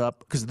just put up,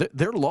 because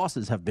their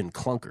losses have been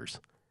clunkers.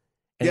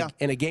 And yeah.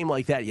 In a game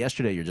like that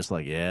yesterday, you're just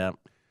like, yeah,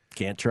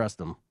 can't trust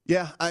them.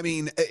 Yeah,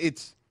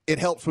 it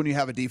helps when you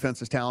have a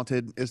defense as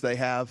talented as they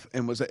have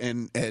and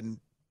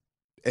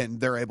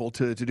they're able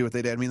to do what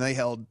they did. They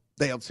held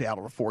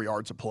Seattle to 4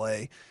 yards of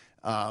play.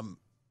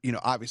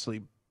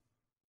 Obviously,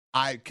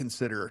 I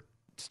consider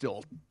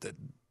still that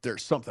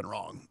there's something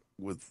wrong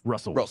with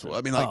Russell.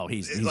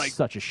 He's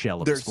such a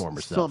shell of his former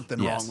self. There's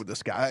something wrong with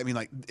this guy.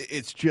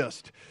 It's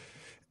just,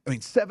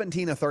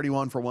 17 of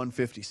 31 for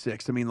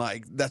 156.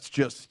 That's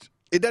just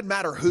It doesn't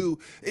matter who.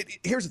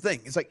 Here's the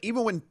thing. It's like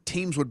even when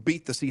teams would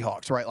beat the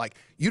Seahawks, right? Like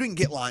you didn't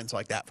get lines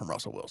like that from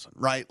Russell Wilson,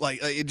 right? Like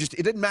it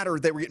didn't matter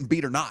if they were getting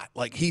beat or not.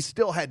 Like he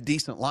still had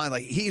decent line.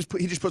 Like he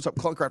just puts up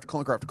clunker after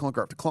clunker after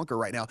clunker after clunker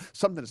right now.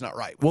 Something is not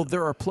right. Well,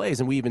 there are plays,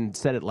 and we even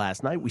said it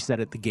last night. We said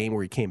it at the game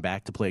where he came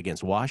back to play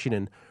against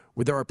Washington,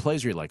 where there are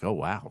plays where you're like, oh,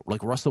 wow.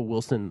 Like Russell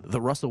Wilson, the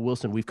Russell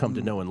Wilson we've come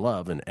to know and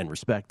love and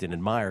respect and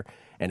admire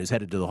and is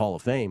headed to the Hall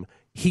of Fame,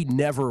 he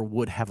never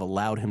would have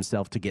allowed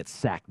himself to get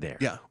sacked there.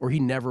 Yeah. Or he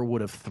never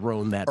would have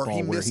thrown that ball where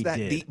he did. Or he missed that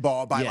deep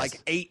ball by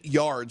like 8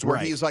 yards, where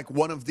he's like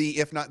one of the,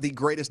 if not the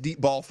greatest deep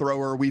ball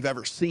thrower we've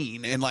ever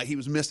seen. And like he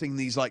was missing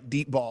these like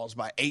deep balls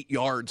by 8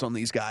 yards on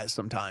these guys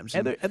sometimes.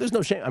 And there's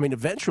no shame. I mean,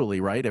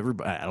 eventually, right?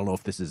 Everybody. I don't know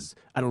if this is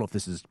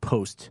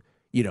post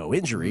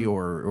injury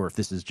or if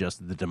this is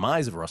just the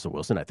demise of Russell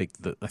Wilson. I think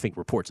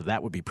reports of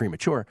that would be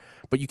premature.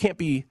 But you can't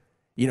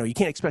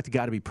expect a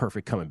guy to be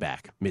perfect coming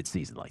back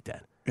mid-season like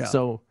that. Yeah.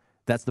 So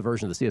that's the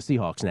version of the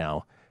Seahawks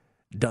now.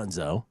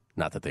 Dunzo.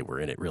 Not that they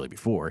were in it really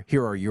before.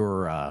 Here are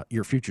your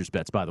futures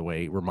bets, by the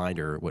way.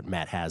 Reminder what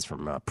Matt has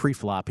from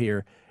pre-flop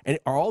here. And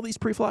are all these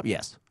pre-flop?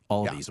 Yes,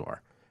 all of these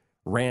are.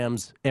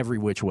 Rams every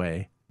which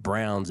way.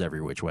 Browns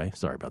every which way.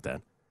 Sorry about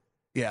that.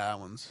 Yeah, that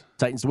one's...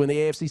 Titans win the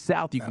AFC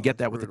South. You can get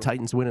that with the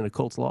Titans win and a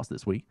Colts loss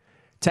this week.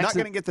 Not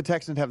going to get the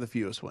Texans to have the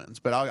fewest wins,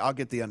 but I'll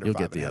get the under You'll 5.5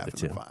 get the other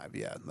two. 5.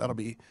 Yeah, that'll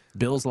be...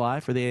 Bills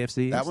live for the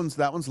AFC? That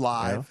one's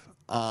live.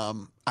 Yeah.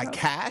 I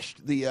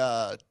cashed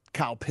the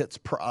Kyle Pitts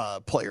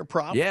player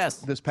prop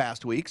this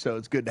past week, so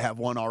it's good to have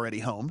one already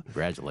home.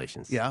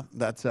 Congratulations. Yeah,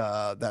 that's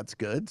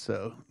good.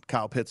 So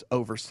Kyle Pitts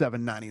over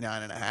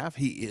 799.5.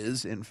 He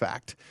is, in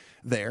fact,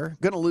 there.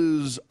 Going to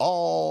lose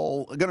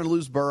Burrow.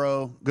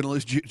 Going to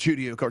lose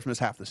Judy, of course, miss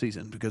half the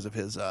season because of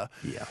his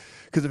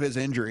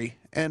injury.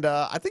 And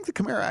I think the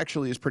Kamara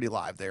actually is pretty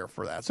live there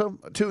for that. So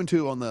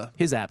 2-2 on the...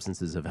 His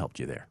absences have helped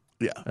you there.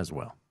 Yeah. As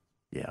well.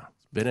 Yeah.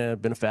 It's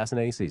been a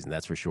fascinating season,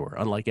 that's for sure,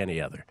 unlike any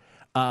other.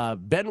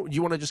 Ben, do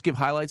you want to just give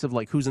highlights of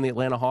like who's in the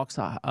Atlanta Hawks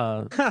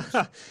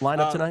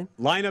lineup tonight?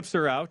 Lineups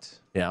are out.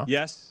 Yeah.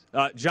 Yes.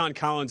 John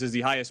Collins is the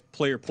highest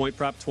player point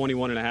prop,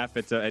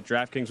 21.5 at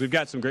DraftKings. We've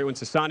got some great ones.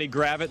 Sasani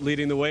Gravett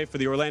leading the way for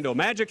the Orlando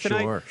Magic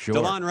tonight. Sure.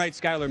 DeLon Wright,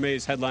 Skylar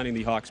Mays headlining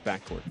the Hawks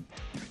backcourt.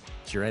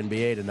 It's your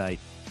NBA tonight.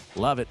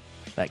 Love it.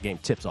 That game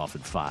tips off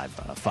in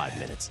 5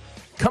 minutes.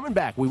 Coming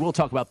back, we will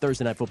talk about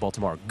Thursday Night Football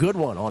tomorrow. Good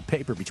one on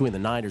paper between the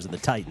Niners and the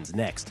Titans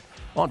next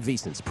on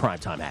VSiN's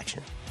Primetime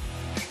Action.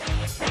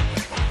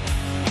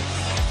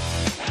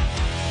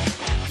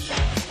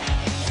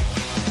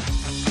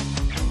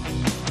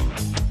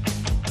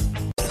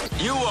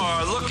 You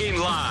are looking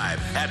live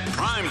at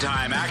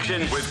Primetime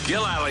Action with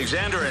Gil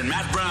Alexander and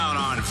Matt Brown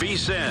on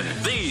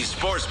VSiN, the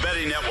Sports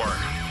Betting Network.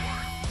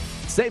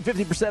 Save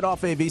 50%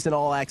 off a VSiN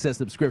all-access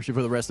subscription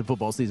for the rest of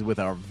football season with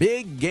our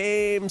big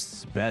game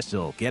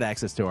special. Get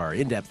access to our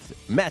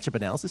in-depth matchup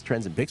analysis,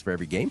 trends, and picks for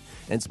every game,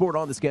 and sport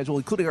on the schedule,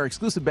 including our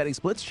exclusive betting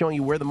splits showing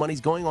you where the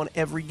money's going on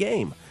every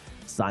game.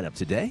 Sign up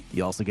today.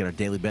 You also get our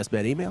daily best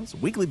bet emails,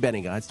 weekly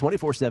betting guides,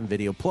 24/7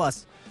 video,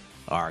 plus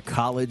our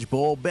college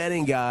bowl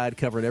betting guide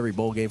covering every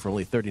bowl game for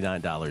only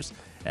 $39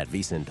 at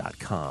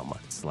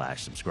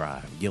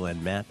vsin.com/subscribe. Gil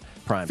and Matt,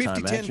 Primetime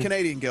Action. 50-10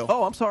 Canadian, Gil.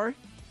 Oh, I'm sorry.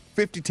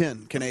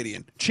 50-10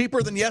 Canadian.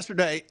 Cheaper than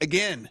yesterday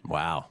again.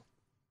 Wow.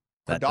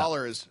 The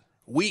dollar is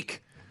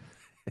weak.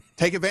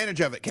 Take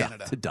advantage of it,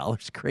 Canada. The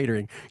dollar's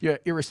cratering. You're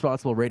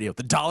irresponsible radio.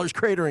 The dollar's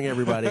cratering,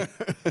 everybody.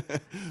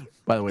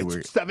 By the way,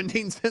 we're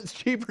 17 cents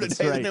cheaper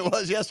today than it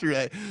was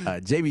yesterday.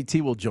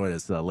 JVT will join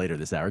us later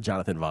this hour.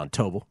 Jonathan Von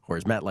Tobel, or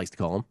as Matt likes to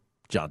call him,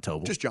 John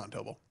Tobel. Just John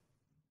Tobel.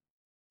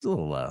 It's a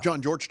little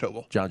John George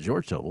Tobel. John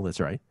George Tobel, that's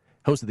right.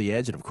 Host of The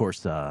Edge, and of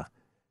course,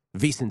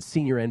 VSiN's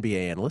senior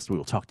NBA analyst. We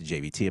will talk to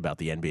JVT about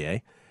the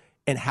NBA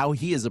and how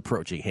he is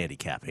approaching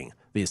handicapping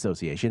the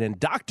association. And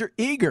Dr.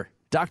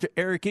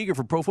 Eric Eager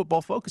from Pro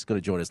Football Focus,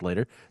 going to join us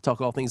later, talk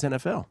all things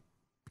NFL.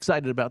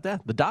 Excited about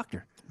that. The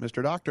doctor.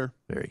 Mr. Doctor.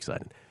 Very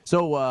excited.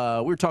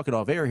 So we were talking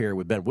off air here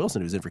with Ben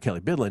Wilson, who's in for Kelly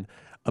Bidlin,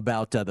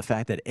 about the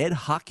fact that Ed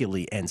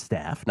Hockley and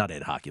staff, not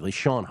Ed Hockley,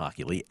 Sean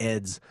Hockley,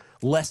 Ed's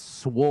less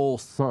swole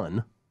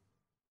son.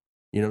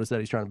 You notice that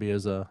he's trying to be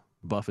as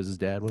buff as his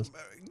dad was?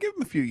 Give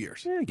him a few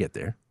years. Yeah, get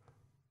there.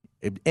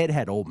 Ed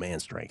had old man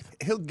strength.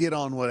 He'll get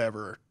on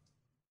whatever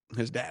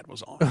his dad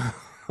was on.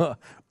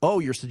 Oh,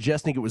 you're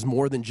suggesting it was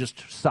more than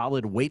just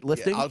solid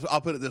weightlifting? Yeah, I'll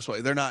put it this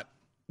way. They're not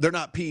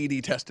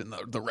PED testing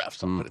the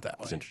refs. I'll put it that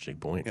way. That's an interesting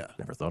point. Yeah.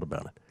 Never thought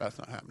about it. That's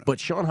not happening. But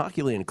Sean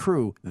Hockley and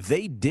crew,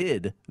 they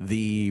did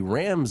the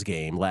Rams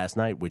game last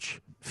night,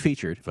 which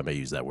featured, if I may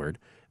use that word,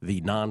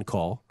 the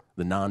non-call,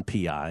 the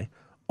non-PI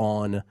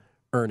on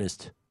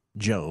Ernest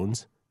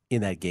Jones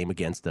in that game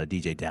against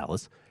DJ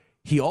Dallas.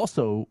 He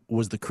also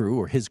was the crew,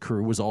 or his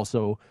crew was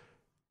also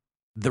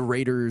the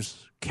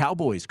Raiders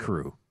Cowboys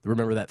crew.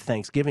 Remember that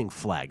Thanksgiving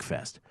flag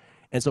fest.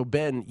 And so,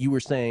 Ben, you were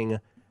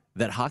saying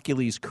that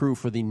Hockley's crew,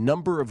 for the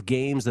number of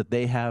games that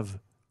they have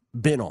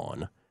been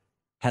on,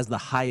 has the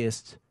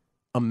highest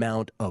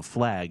amount of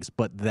flags,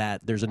 but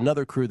that there's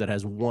another crew that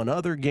has one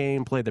other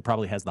game played that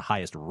probably has the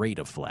highest rate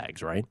of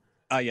flags, right?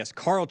 Yes,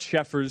 Carl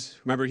Cheffers.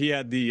 Remember, he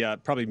had the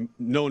probably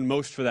known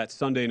most for that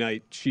Sunday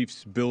night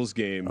Chiefs-Bills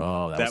game.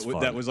 Oh, that was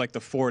fun. That was like the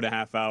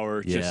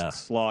 4.5-hour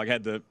just slog.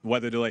 Had the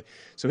weather delay.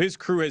 So his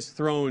crew has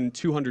thrown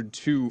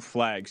 202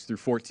 flags through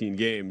 14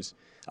 games.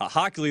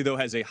 Hockley, though,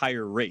 has a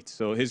higher rate.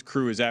 So his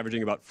crew is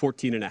averaging about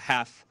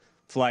 14.5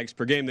 flags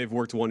per game. They've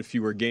worked one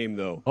fewer game,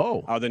 though,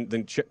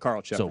 than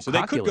Carl Cheffers. So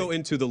they could go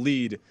into the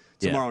lead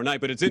tomorrow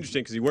night. But it's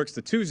interesting because he works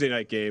the Tuesday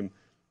night game.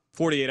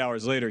 48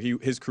 hours later,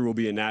 his crew will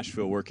be in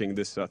Nashville working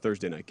this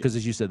Thursday night game. Because,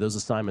 as you said, those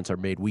assignments are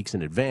made weeks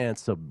in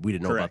advance, so we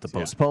didn't know about the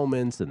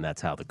postponements, and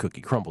that's how the cookie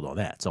crumbled on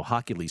that. So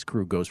Hockley's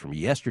crew goes from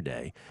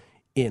yesterday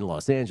in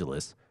Los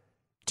Angeles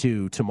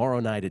to tomorrow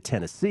night at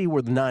Tennessee,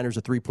 where the Niners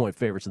are 3-point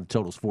favorites, and the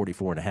total's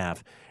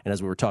 44.5. And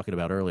as we were talking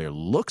about earlier,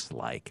 looks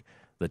like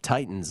the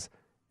Titans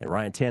and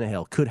Ryan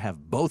Tannehill could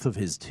have both of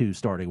his two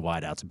starting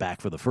wideouts back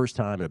for the first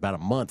time in about a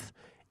month.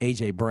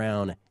 A.J.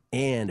 Brown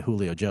and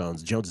Julio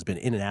Jones. Jones has been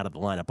in and out of the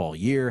lineup all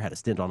year, had a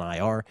stint on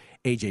IR.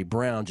 A.J.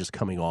 Brown just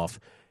coming off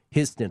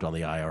his stint on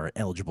the IR,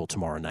 eligible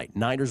tomorrow night.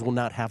 Niners will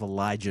not have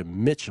Elijah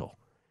Mitchell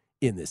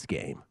in this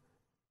game,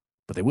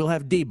 but they will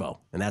have Debo,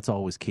 and that's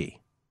always key.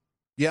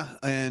 Yeah,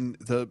 and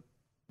the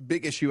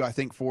big issue, I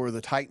think, for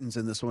the Titans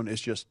in this one is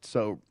just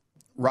so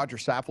Roger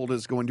Saffold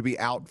is going to be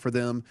out for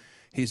them.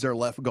 He's their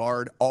left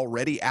guard.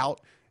 Already out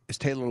is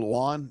Taylor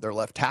Lewan, their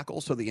left tackle,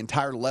 so the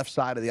entire left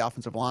side of the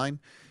offensive line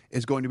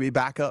is going to be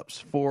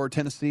backups for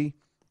Tennessee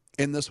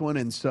in this one.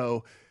 And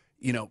so,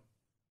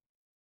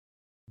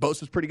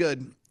 Bosa's pretty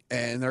good,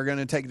 and they're going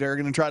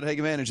to try to take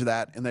advantage of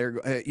that.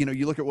 And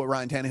you look at what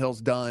Ryan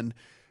Tannehill's done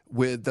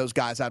with those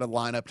guys out of the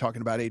lineup,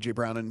 talking about A.J.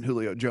 Brown and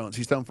Julio Jones.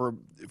 He's thrown for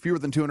fewer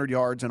than 200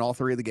 yards in all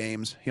three of the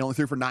games. He only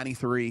threw for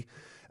 93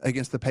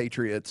 against the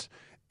Patriots.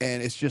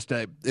 And it's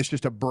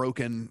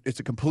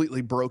a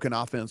completely broken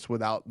offense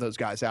without those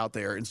guys out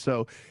there. And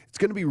so it's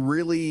going to be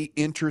really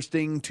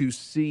interesting to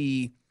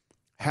see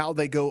how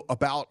they go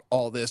about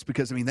all this,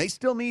 because they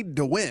still need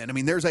to win.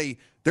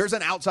 There's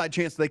an outside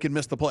chance they could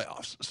miss the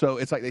playoffs. So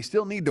it's like they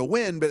still need to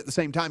win, but at the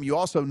same time, you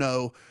also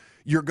know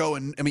you're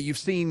going. You've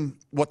seen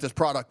what this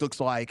product looks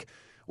like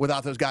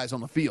without those guys on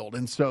the field,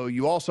 and so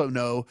you also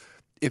know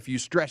if you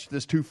stretch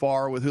this too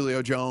far with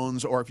Julio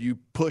Jones, or if you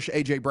push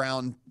A.J.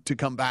 Brown to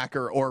come back,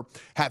 or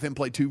have him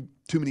play too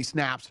many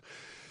snaps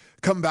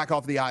coming back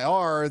off the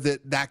IR,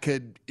 that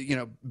could,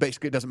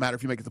 basically it doesn't matter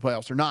if you make it to the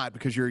playoffs or not,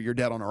 because you're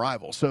dead on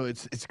arrival. So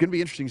it's going to be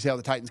interesting to see how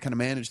the Titans kind of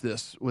manage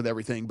this with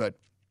everything. But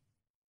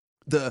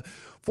the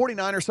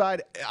 49ers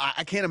side,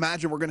 I can't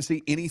imagine we're going to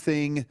see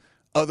anything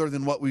other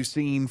than what we've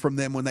seen from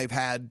them when they've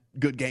had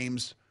good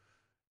games.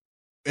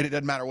 And it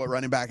doesn't matter what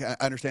running back. I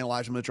understand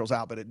Elijah Mitchell's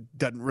out, but it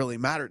doesn't really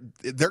matter.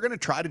 They're going to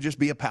try to just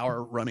be a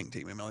power running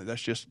team.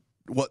 That's just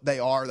what they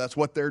are. That's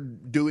what they're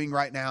doing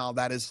right now.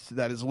 That is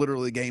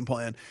literally the game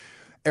plan.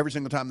 Every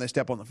single time they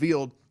step on the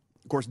field.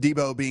 Of course,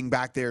 Debo being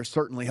back there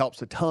certainly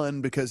helps a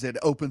ton, because it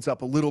opens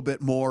up a little bit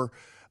more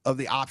of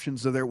the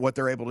options of what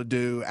they're able to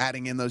do,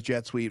 adding in those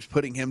jet sweeps,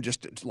 putting him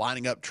just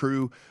lining up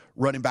true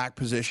running back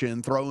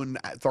position, throwing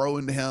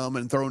to him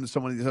and throwing to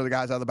some of these other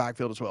guys out of the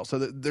backfield as well. So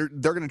they're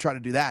going to try to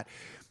do that.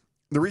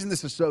 The reason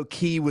this is so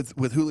key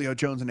with Julio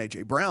Jones and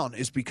A.J. Brown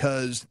is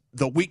because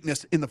the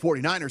weakness in the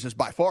 49ers is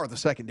by far the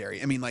secondary.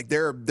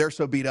 They're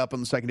so beat up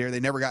on the secondary. They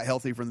never got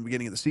healthy from the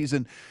beginning of the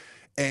season.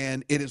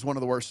 And it is one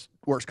of the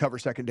worst cover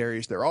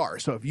secondaries there are.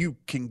 So if you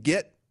can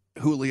get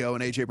Julio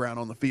and A.J. Brown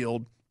on the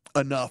field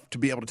enough to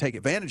be able to take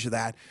advantage of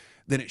that,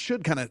 then it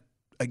should kind of,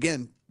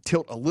 again,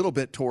 tilt a little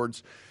bit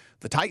towards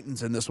the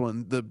Titans in this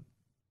one. The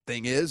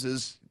thing is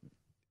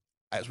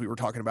as we were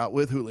talking about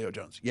with Julio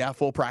Jones,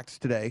 full practice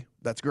today.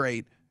 That's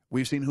great.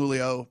 We've seen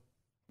Julio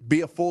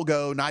be a full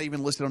go, not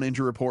even listed on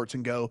injury reports,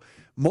 and go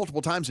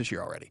multiple times this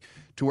year already,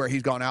 to where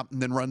he's gone out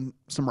and then run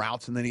some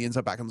routes, and then he ends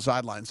up back on the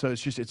sideline. So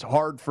it's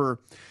hard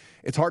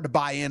to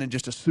buy in and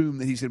just assume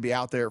that he's going to be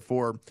out there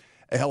for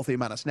a healthy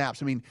amount of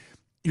snaps. You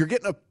were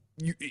getting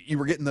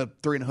the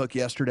 3 and a hook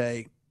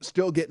yesterday,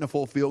 still getting a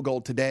full field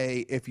goal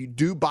today. If you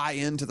do buy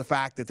into the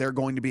fact that they're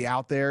going to be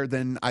out there,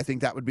 then I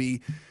think that would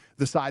be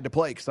the side to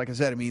play. Because like I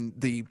said,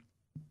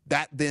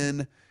 that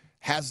then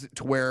has it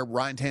to where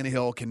Ryan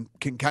Tannehill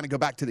can kind of go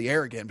back to the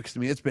air again, because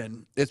it's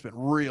been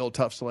real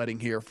tough sledding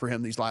here for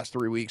him these last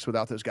 3 weeks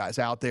without those guys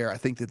out there. I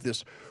think that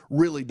this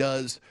really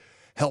does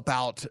help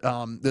out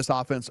this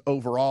offense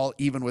overall,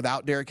 even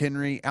without Derrick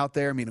Henry out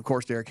there. Of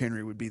course, Derrick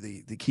Henry would be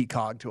the key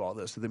cog to all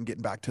this, so them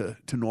getting back to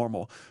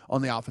normal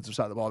on the offensive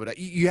side of the ball. But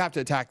you have to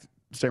attack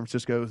San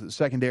Francisco. The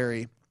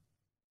secondary,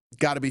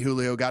 got to be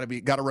Julio, got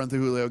to run through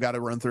Julio, got to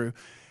run through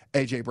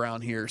A.J.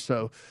 Brown here.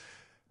 So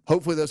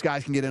hopefully those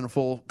guys can get in a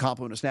full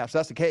complement of snaps. If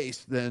that's the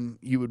case, then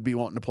you would be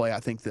wanting to play. I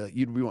think that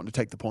you'd be wanting to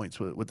take the points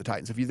with the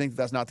Titans. If you think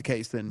that's not the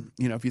case, then,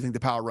 if you think the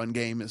power run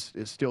game is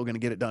still going to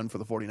get it done for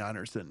the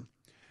 49ers,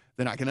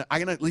 then I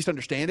can at least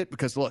understand it,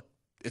 because, look,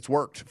 it's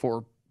worked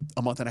for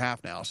a month and a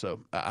half now. So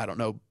I don't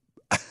know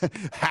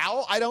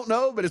how. I don't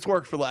know, but it's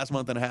worked for the last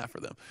month and a half for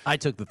them. I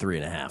took the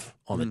 3.5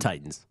 on the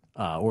Titans.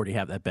 Already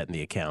have that bet in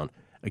the account.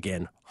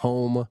 Again,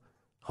 home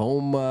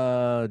home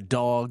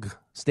dog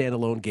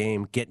standalone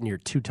game, getting your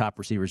 2 top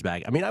receivers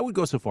back. I mean, I would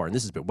go so far, and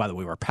this is, by the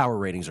way, our power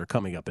ratings are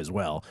coming up as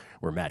well,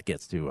 where Matt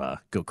gets to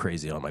go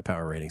crazy on my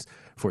power ratings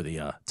for the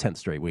 10th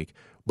straight week.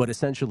 But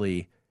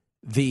essentially,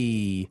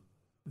 the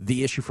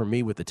issue for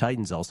me with the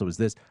Titans also is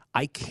this.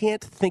 I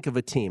can't think of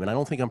a team, and I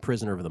don't think I'm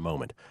prisoner of the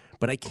moment,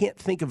 but I can't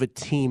think of a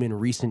team in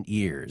recent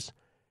years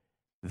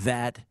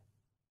that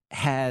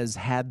has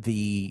had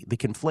the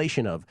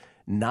conflation of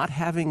not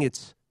having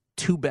its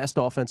 2 best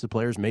offensive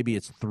players, maybe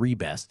its 3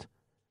 best,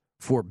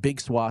 for big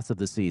swaths of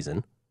the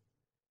season,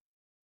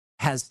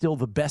 has still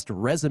the best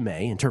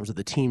resume in terms of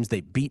the teams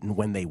they've beaten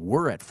when they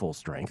were at full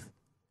strength.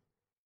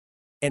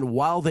 And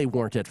while they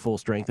weren't at full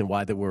strength and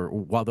while they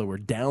were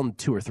down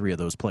 2 or 3 of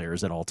those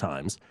players at all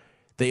times,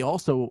 they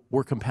also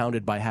were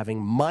compounded by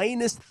having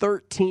minus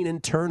 13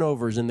 in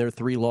turnovers in their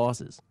 3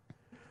 losses.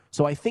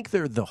 So I think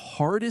they're the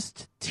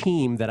hardest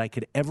team that I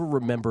could ever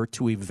remember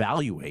to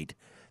evaluate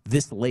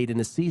this late in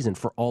the season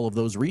for all of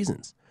those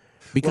reasons.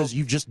 Because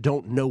you just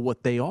don't know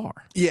what they are.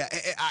 Yeah,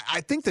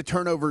 I think the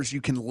turnovers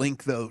you can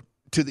link, though,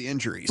 to the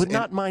injuries. But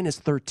not minus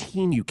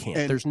 13 you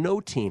can't. There's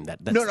no team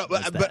that's but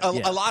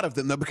a lot of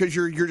them, though, because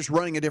you're just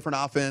running a different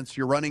offense.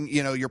 You're running,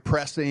 you're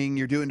pressing.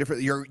 You're doing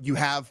different. You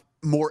have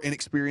more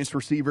inexperienced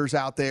receivers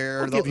out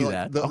there. I'll give you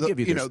that. I'll give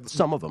you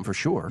some of them for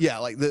sure. Yeah,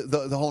 like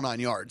the whole 9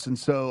 yards. And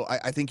so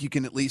I think you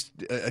can at least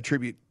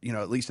attribute,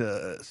 at least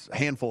a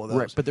handful of those.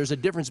 Right, but there's a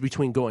difference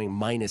between going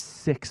minus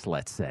 6,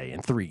 let's say,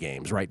 in 3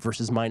 games, right,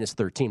 versus minus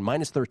 13.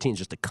 Minus 13 is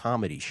just a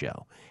comedy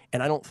show.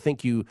 And I don't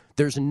think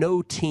there's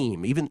no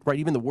team, even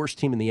the worst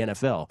team in the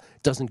NFL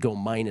doesn't go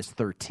minus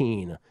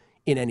 13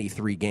 in any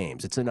 3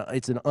 games. It's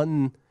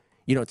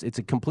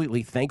a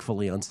completely,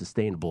 thankfully,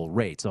 unsustainable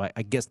rate. So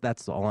I guess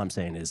that's all I'm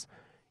saying is,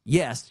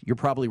 yes, you're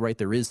probably right.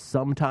 There is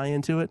some tie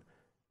into it,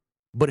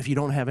 but if you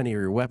don't have any of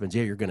your weapons,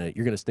 you're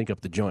gonna stink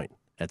up the joint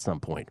at some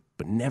point.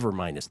 But never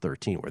minus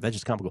 13, where that's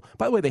just comical.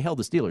 By the way, they held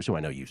the Steelers, who I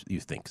know you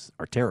think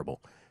are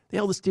terrible. They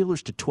held the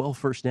Steelers to 12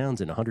 first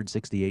downs and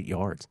 168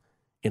 yards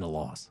in a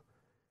loss.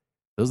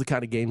 Those are the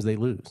kind of games they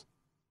lose.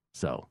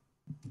 So,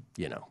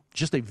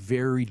 just a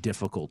very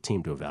difficult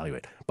team to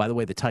evaluate. By the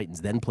way, the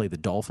Titans then play the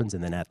Dolphins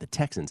and then at the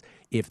Texans.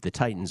 If the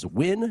Titans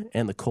win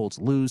and the Colts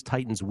lose,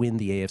 Titans win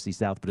the AFC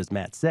South. But as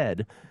Matt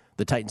said,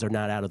 the Titans are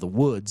not out of the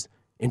woods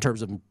in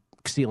terms of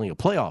sealing a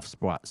playoff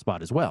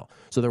spot as well.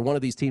 So they're one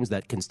of these teams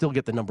that can still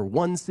get the number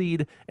 1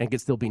 seed and can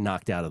still be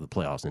knocked out of the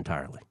playoffs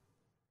entirely.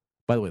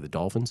 By the way, the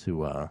Dolphins,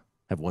 who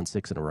have won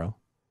 6 in a row,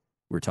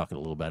 we were talking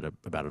a little bit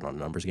about it on a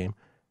numbers game.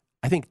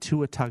 I think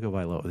Tua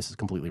Tagovailoa, this is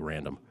completely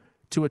random,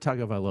 Tua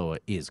Tagovailoa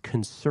is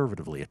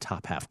conservatively a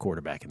top half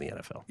quarterback in the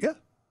NFL. Yeah.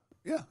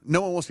 Yeah.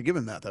 No one wants to give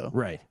him that, though.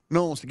 Right.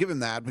 No one wants to give him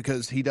that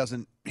because he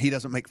doesn't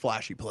make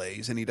flashy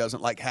plays and he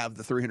doesn't have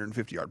the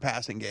 350-yard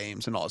passing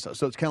games and all that stuff.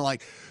 So it's kind of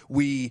like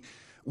we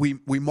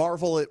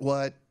marvel at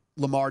what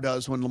Lamar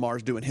does when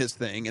Lamar's doing his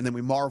thing, and then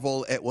we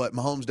marvel at what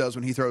Mahomes does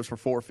when he throws for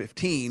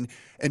 415.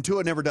 And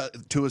Tua never does.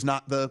 Tua's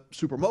not the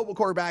super mobile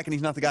quarterback, and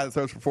he's not the guy that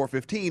throws for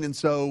 415. And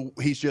so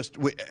he's just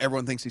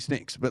everyone thinks he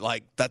stinks, but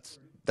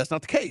that's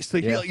not the case.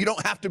 You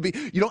don't have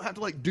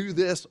to do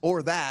this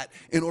or that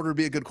in order to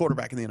be a good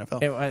quarterback in the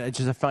NFL. And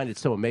I find it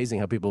so amazing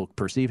how people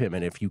perceive him.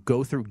 And if you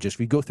go through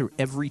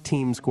every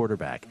team's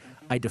quarterback,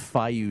 I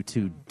defy you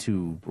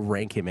to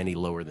rank him any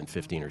lower than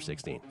 15 or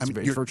 16. It's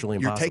virtually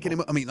impossible. You're taking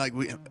him. I mean,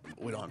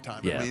 we don't have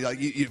time. Yeah. I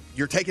mean,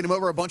 you're taking him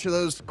over a bunch of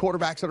those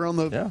quarterbacks that are on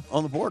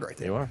the board right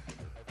there. You are.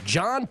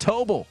 John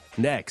Tobel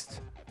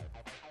next.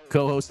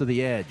 Co-host of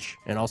The Edge,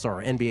 and also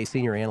our NBA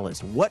senior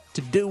analyst. What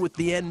to do with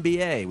the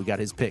NBA? We got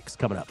his picks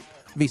coming up.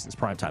 VSiN's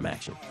Primetime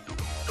Action.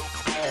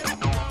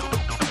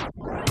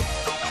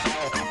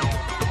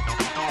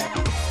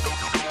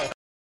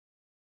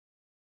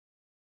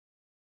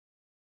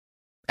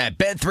 At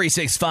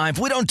Bet365,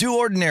 we don't do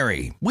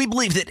ordinary. We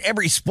believe that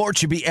every sport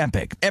should be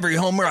epic. Every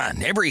home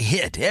run, every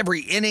hit,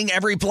 every inning,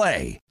 every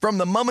play. From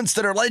the moments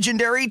that are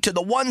legendary to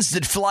the ones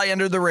that fly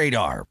under the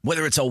radar.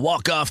 Whether it's a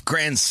walk-off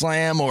grand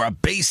slam or a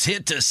base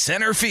hit to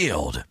center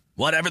field.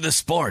 Whatever the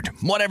sport,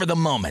 whatever the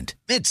moment.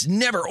 It's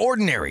never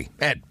ordinary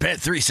at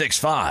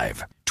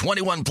Bet365.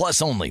 21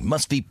 plus only.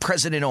 Must be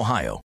present in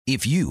Ohio.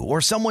 If you or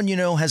someone you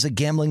know has a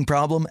gambling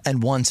problem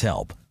and wants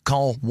help,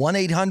 call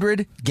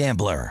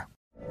 1-800-GAMBLER.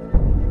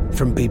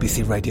 From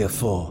BBC Radio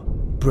 4,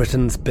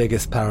 Britain's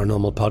biggest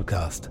paranormal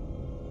podcast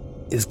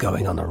is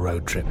going on a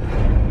road trip.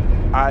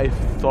 I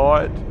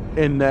thought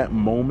in that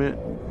moment,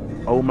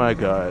 oh my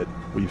God,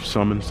 we've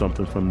summoned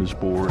something from this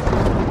board.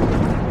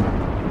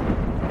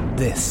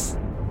 This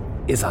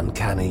is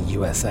Uncanny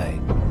USA.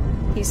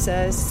 He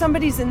says,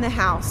 somebody's in the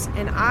house,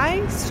 and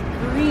I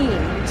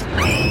screamed.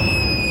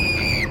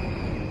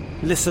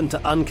 Listen to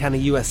Uncanny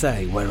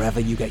USA wherever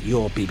you get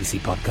your BBC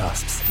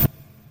podcasts,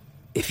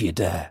 if you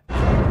dare.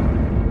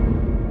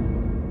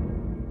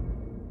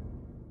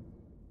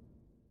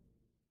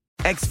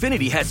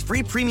 Xfinity has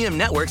free premium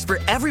networks for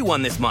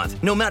everyone this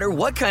month, no matter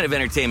what kind of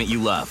entertainment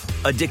you love.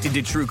 Addicted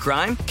to true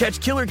crime? Catch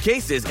killer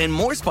cases and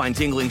more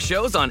spine-tingling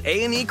shows on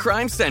A&E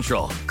Crime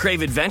Central.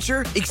 Crave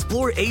adventure?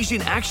 Explore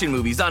Asian action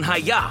movies on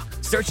Hi-YAH.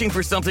 Searching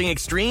for something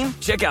extreme?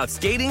 Check out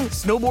skating,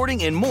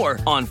 snowboarding, and more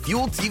on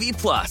Fuel TV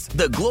Plus,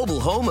 the global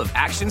home of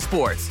action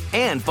sports.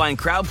 And find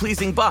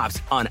crowd-pleasing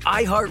bops on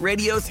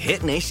iHeartRadio's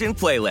Hit Nation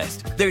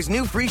playlist. There's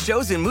new free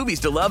shows and movies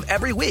to love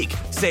every week.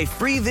 Say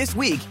free this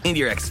week in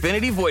your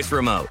Xfinity voice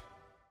remote.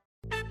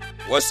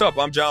 What's up?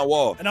 I'm John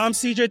Wall. And I'm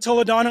CJ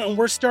Toledano, and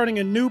we're starting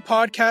a new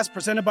podcast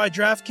presented by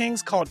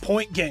DraftKings called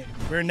Point Game.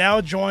 We're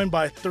now joined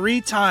by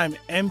three-time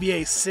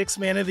NBA Sixth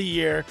Man of the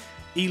Year,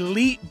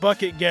 elite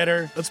bucket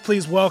getter. Let's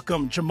please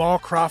welcome Jamal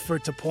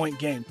Crawford to Point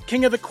Game.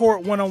 King of the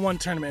Court one-on-one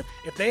tournament.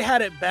 If they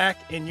had it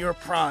back in your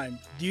prime,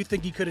 do you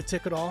think you could have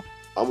took it all?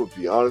 I'm going to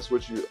be honest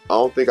with you. I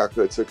don't think I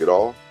could have took it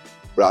all,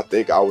 but I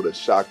think I would have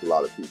shocked a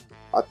lot of people.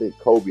 I think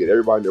Kobe and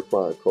everybody in their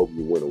prime, Kobe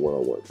would win a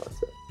one-on-one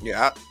contest.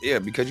 Yeah,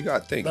 because you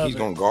got to think, he's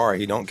going to guard.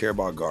 He don't care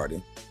about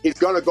guarding. He's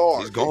going to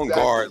guard. He's going to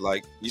guard.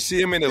 Like, you see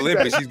him in the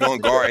Olympics, he's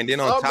going to guard. And then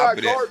on top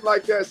of that.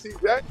 Like that, see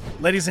that?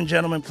 Ladies and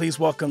gentlemen, please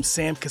welcome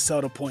Sam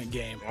Cassell to Point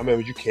Game. I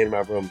remember you came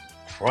out from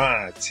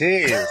prime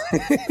 10.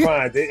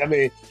 I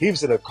mean, he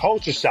was in a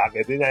culture shock.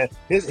 And then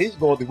he's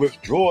going through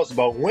withdrawals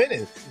about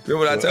winning.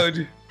 Remember what I told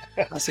you?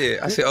 I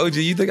said, OG,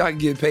 you think I can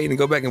get paid and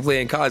go back and play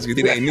in college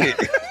because it ain't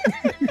it?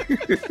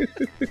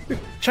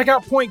 Check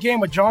out Point Game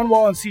with John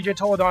Wall and CJ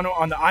Toledano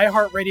on the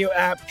iHeartRadio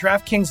app,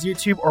 DraftKings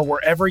YouTube, or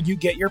wherever you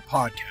get your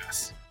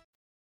podcasts.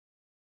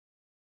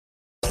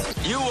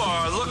 You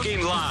are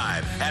looking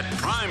live at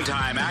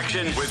Primetime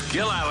Action with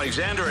Gil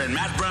Alexander and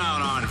Matt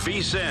Brown on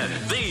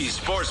VSiN, the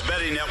Sports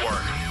Betting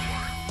Network.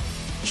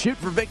 Shoot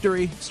for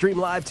victory. Stream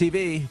live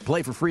TV.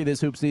 Play for free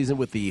this hoop season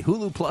with the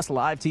Hulu Plus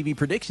Live TV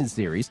Prediction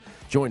Series.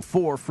 Join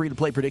 4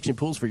 free-to-play prediction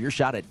pools for your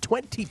shot at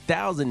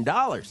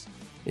 $20,000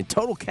 in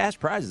total cash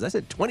prizes. I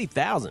said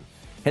 $20,000.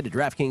 Head to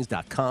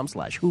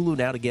DraftKings.com/Hulu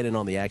now to get in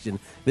on the action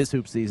this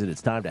hoop season.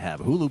 It's time to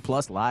have Hulu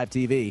Plus Live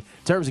TV.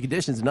 Terms and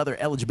conditions and other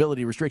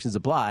eligibility restrictions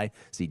apply.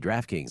 See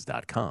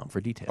DraftKings.com for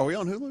details. Are we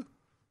on Hulu?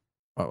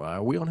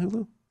 Are we on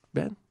Hulu,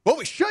 Ben? Well,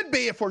 we should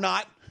be if we're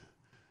not.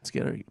 Let's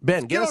get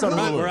Ben. Get us on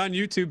Hulu. We're on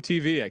YouTube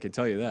TV. I can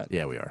tell you that.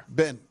 Yeah, we are.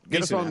 Ben,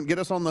 get us on the Hulu. Get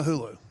us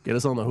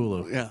on the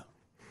Hulu.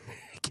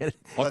 Yeah.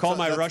 I'll call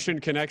my Russian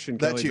connection,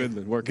 Kelly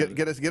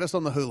Bidlin. Get us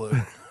on the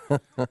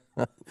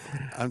Hulu.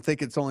 I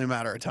think it's only a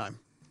matter of time.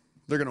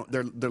 They're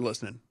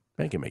listening.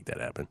 Ben can make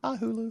that happen.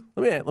 Hulu.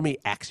 Let me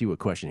ask you a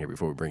question here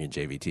before we bring in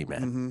JVT,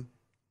 Matt. Mm-hmm.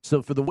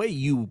 So for the way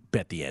you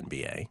bet the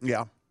NBA,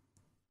 yeah,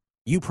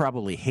 you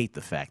probably hate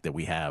the fact that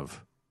we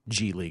have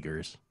G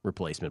Leaguers,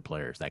 replacement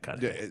players, that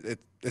kind of thing.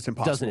 It's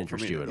impossible. Doesn't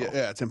interest you at all.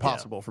 Yeah, it's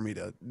impossible for me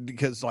to,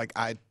 because like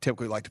I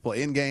typically like to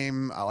play in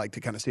game. I like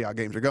to kind of see how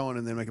games are going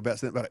and then make a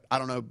best. But I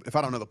don't know if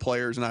I don't know the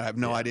players and I have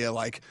no idea.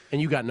 Like,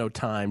 and you got no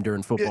time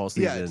during football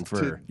season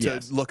to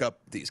look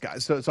up these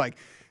guys. So it's like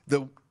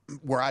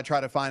where I try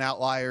to find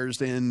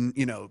outliers in,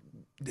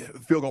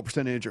 field goal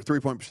percentage or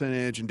 3-point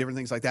percentage and different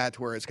things like that,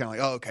 to where it's kind of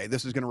like, oh, okay,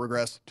 this is going to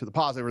regress to the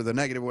positive or the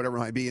negative, or whatever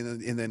it might be,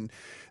 and then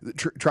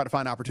try to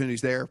find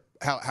opportunities there.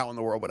 How in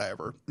the world would I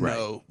ever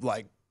know,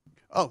 like,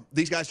 oh,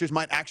 these guys just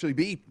might actually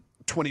be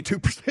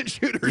 22%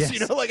 shooters,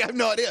 Yes. I have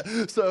no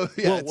idea. So,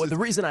 yeah. Well, the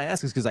reason I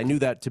ask is because I knew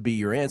that to be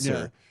your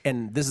answer. Yeah.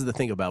 And this is the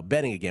thing about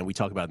betting, again, we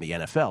talk about in the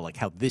NFL, like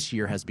how this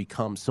year has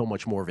become so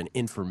much more of an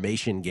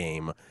information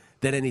game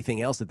than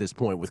anything else at this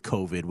point with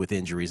COVID, with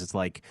injuries. It's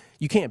like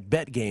you can't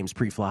bet games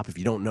pre-flop if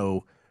you don't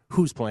know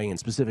who's playing and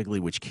specifically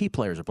which key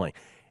players are playing.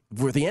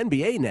 For the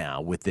NBA now,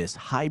 with this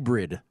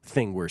hybrid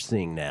thing we're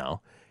seeing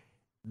now,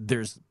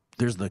 there's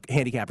the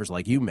handicappers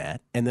like you, Matt,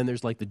 and then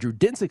there's like the Drew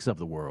Dinsiks of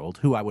the world,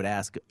 who I would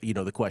ask,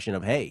 the question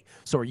of, hey,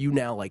 so are you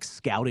now like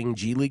scouting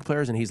G League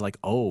players? And he's like,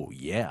 oh,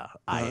 yeah,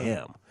 I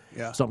am.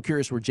 Yeah. So I'm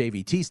curious where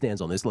JVT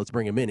stands on this. Let's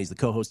bring him in. He's the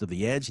co-host of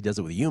The Edge. He does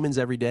it with humans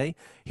every day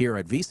here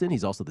at VSiN.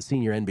 He's also the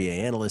senior NBA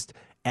analyst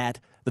at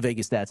the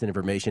Vegas Stats and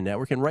Information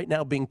Network, and right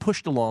now being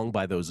pushed along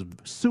by those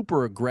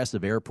super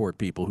aggressive airport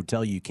people who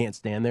tell you can't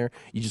stand there.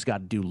 You just got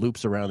to do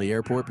loops around the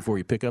airport before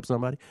you pick up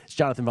somebody. It's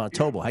Jonathan Von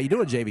Tobel. How you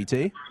doing,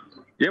 JVT?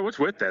 Yeah, what's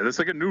with that? It's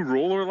like a new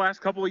rule over the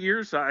last couple of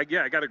years. I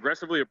got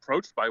aggressively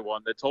approached by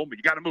one that told me,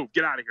 you got to move,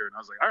 get out of here. And I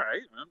was like, all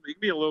right, you can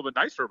be a little bit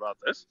nicer about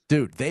this.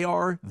 Dude, they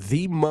are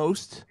the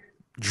most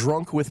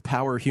drunk with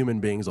power human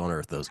beings on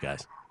earth, those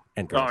guys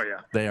and girls. Oh,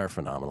 yeah. They are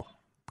phenomenal.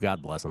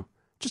 God bless them.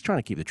 Just trying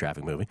to keep the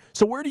traffic moving.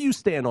 So where do you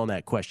stand on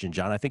that question,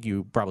 John? I think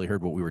you probably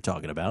heard what we were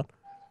talking about.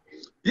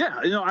 Yeah,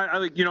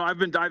 I've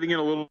been diving in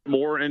a little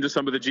more into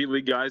some of the G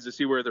League guys to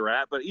see where they're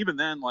at. But even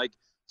then, like,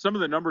 some of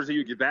the numbers that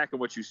you get back and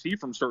what you see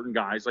from certain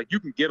guys, like, you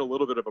can get a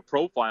little bit of a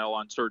profile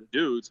on certain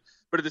dudes.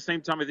 But at the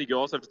same time, I think you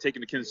also have to take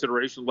into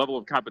consideration the level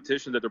of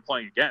competition that they're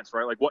playing against,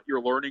 right? Like, what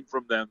you're learning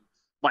from them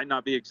might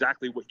not be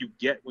exactly what you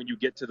get when you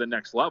get to the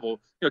next level.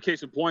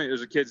 Case in point,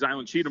 there's a kid,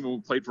 Zylan Cheatham,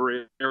 who played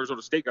for Arizona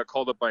State, got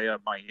called up by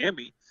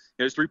Miami.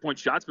 His three-point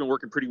shot's been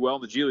working pretty well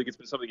in the G League. It's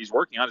been something he's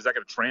working on. Is that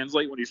going to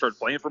translate when he starts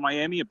playing for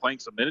Miami and playing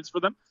some minutes for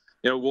them?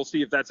 We'll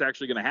see if that's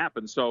actually going to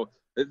happen. So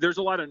there's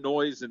a lot of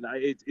noise, and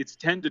it's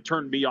tend to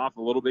turn me off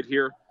a little bit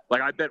here.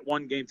 Like, I bet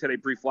one game today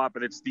pre-flop,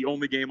 and it's the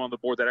only game on the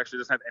board that actually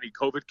doesn't have any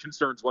COVID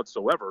concerns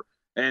whatsoever.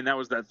 and that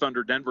was that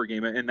Thunder Denver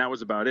game, and that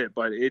was about it.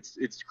 But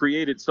it's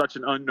created such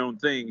an unknown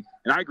thing,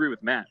 and I agree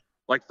with Matt.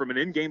 Like from an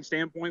in-game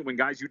standpoint, when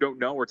guys you don't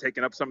know are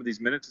taking up some of these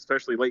minutes,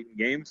 especially late in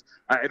games,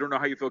 I don't know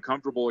how you feel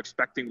comfortable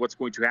expecting what's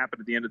going to happen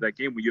at the end of that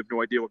game when you have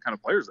no idea what kind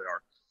of players they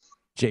are.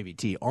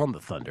 JVT on the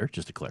Thunder,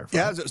 just to clarify.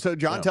 Yeah. So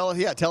John, tell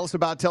us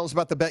about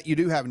the bet you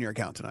do have in your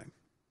account tonight.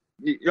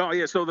 Oh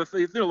yeah. So the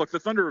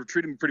Thunder have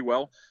treated me pretty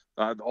well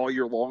all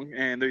year long,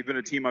 and they've been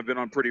a team I've been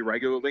on pretty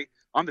regularly.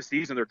 On the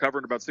season, they're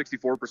covering about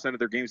 64% of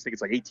their games. I think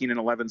it's like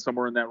 18-11,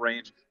 somewhere in that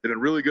range. They've been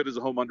really good as a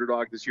home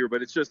underdog this year,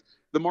 but it's just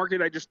the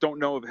market I just don't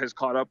know if has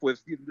caught up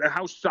with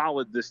how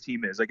solid this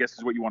team is, I guess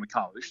is what you want to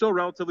call it. They're still a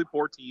relatively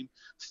poor team,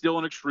 still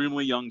an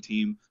extremely young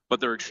team, but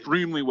they're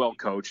extremely well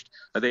coached.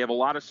 They have a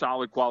lot of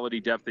solid quality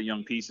depth at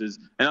young pieces.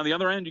 And on the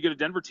other end, you get a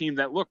Denver team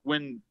that, look,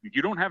 when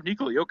you don't have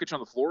Nikola Jokic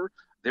on the floor,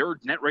 their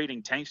net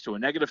rating tanks to a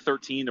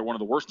 -13. They're one of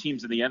the worst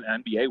teams in the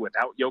NBA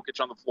without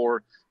Jokic on the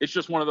floor. It's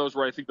just one of those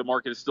where I think the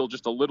market is still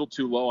just a little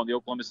too low on the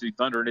Oklahoma City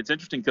Thunder. And it's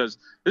interesting because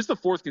this is the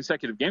fourth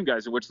consecutive game,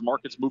 guys, in which the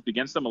market's moved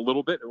against them a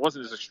little bit. It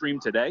wasn't as extreme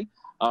today,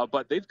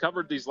 but they've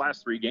covered these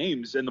last 3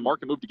 games, and the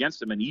market moved against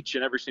them in each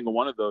and every single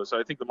one of those. So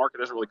I think the market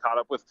hasn't really caught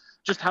up with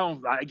just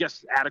how, I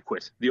guess,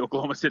 adequate the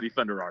Oklahoma City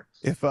Thunder are.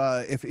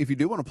 If you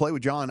do want to play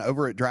with John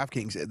over at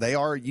DraftKings, they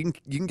are you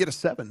can get a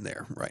 7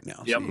 there right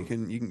now. Yep. So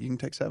you can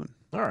take 7.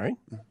 All right.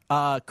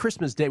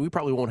 Christmas Day, we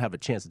probably won't have a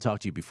chance to talk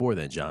to you before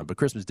then, John, but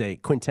Christmas Day,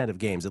 quintet of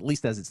games, at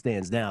least as it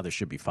stands now, there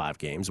should be 5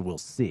 games. We'll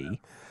see.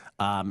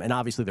 And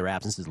obviously their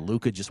absences.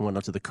 Luka just went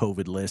up to the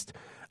COVID list.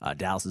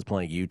 Dallas is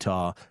playing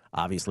Utah.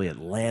 Obviously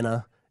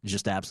Atlanta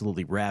just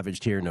absolutely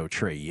ravaged here. No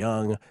Trae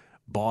Young.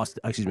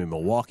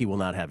 Milwaukee will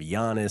not have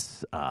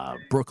Giannis.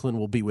 Brooklyn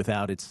will be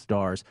without its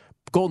stars.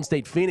 Golden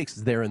State Phoenix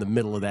is there in the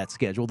middle of that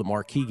schedule, the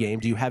marquee game.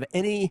 Do you have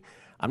any,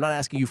 I'm not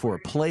asking you for a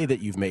play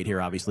that you've made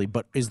here, obviously,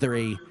 but is there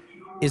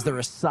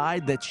a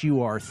side that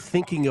you are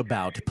thinking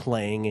about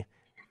playing,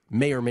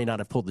 may or may not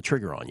have pulled the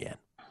trigger on yet?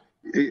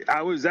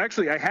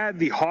 I had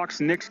the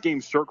Hawks-Knicks game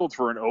circled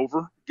for an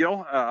over,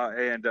 Gil,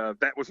 and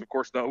that was, of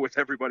course, though, with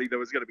everybody that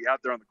was going to be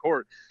out there on the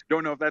court.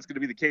 Don't know if that's going to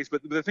be the case,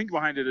 but the thing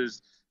behind it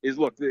is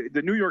look,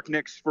 the New York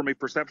Knicks, from a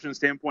perception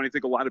standpoint, I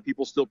think a lot of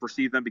people still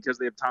perceive them because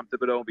they have Tom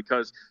Thibodeau,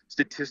 because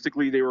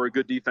statistically they were a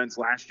good defense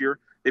last year.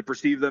 They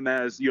perceive them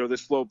as,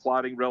 this slow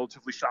plodding,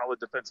 relatively solid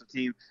defensive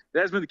team.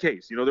 That has been the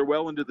case. They're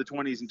well into the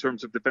 20s in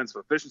terms of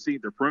defensive efficiency.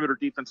 Their perimeter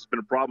defense has been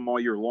a problem all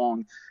year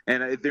long,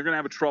 and they're going to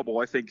have a trouble,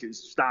 I think,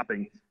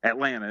 stopping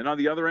Atlanta. And on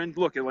the other end,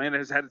 look, Atlanta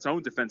has had its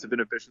own defensive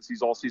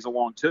inefficiencies all season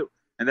long too,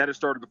 and that has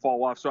started to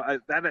fall off. So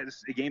that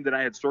is a game that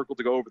I had circled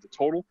to go over the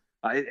total.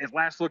 At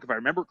last look, if I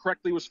remember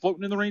correctly, was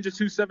floating in the range of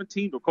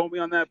 217. Don't quote me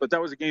on that, but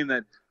that was a game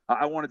that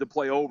I wanted to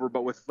play over.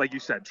 But with, like you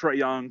said, Trae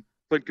Young,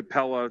 Clint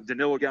Capella,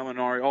 Danilo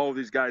Gallinari, all of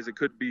these guys that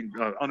could be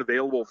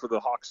unavailable for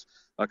the Hawks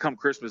come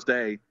Christmas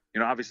Day,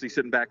 obviously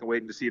sitting back and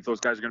waiting to see if those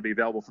guys are going to be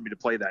available for me to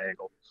play that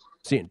angle.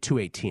 Seeing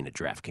 218 at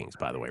DraftKings,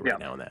 by the way, right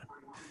now on that.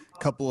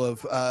 Couple of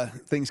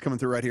things coming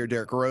through right here.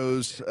 Derrick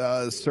Rose,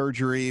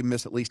 surgery,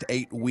 missed at least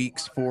 8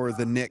 weeks for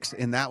the Knicks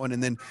in that one.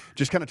 And then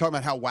just kind of talking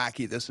about how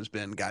wacky this has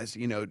been, guys.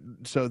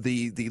 So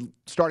the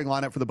starting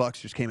lineup for the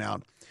Bucks just came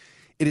out.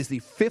 It is the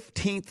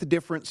 15th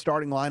different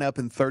starting lineup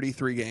in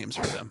 33 games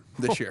for them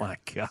this year. Oh, my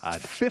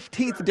God.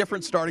 15th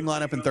different starting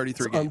lineup in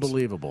 33 games.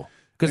 Unbelievable.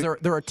 Because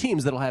there are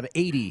teams that'll have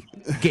 80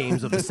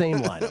 games of the same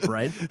lineup,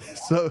 right?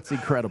 So it's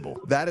incredible.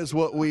 That is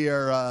what we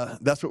are.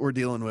 That's what we're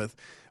dealing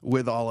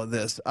with all of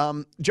this.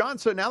 John,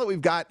 so now that we've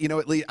got,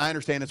 at least I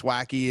understand it's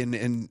wacky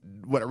and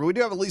whatever. We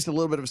do have at least a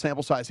little bit of a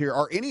sample size here.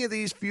 Are any of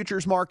these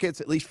futures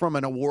markets, at least from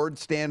an award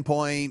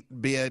standpoint,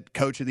 be it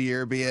Coach of the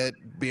Year, be it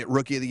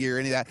Rookie of the Year,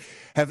 any of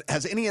that,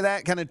 has any of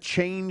that kind of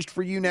changed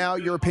for you now?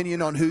 Your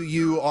opinion on who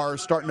you are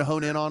starting to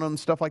hone in on and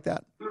stuff like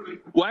that?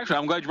 Well, actually,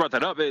 I'm glad you brought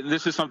that up.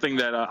 This is something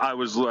that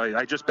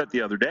I just bet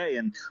the other day,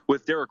 and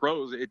with Derrick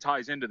Rose, it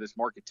ties into this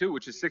market too,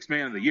 which is Sixth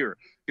Man of the Year.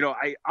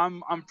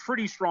 I'm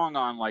pretty strong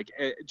on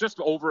just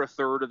over a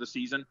third of the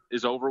season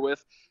is over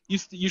with.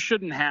 You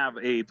shouldn't have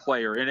a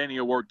player in any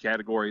award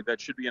category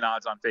that should be an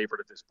odds-on favorite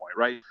at this point,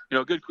 right?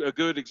 A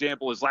good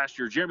example is last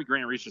year, Jeremy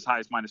Grant reached his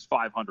highest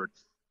 -500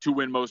 to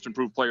win Most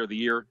Improved Player of the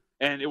Year.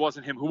 And it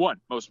wasn't him who won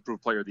Most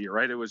Improved Player of the Year,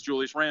 right? It was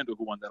Julius Randle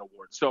who won that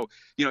award. So,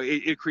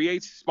 it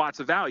creates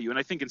spots of value. And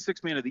I think in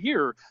Sixth Man of the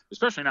Year,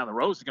 especially now that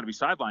Rose is going to be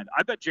sidelined,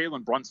 I bet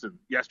Jalen Brunson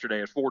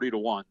yesterday at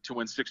 40-1 to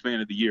win Sixth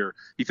Man of the Year.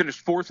 He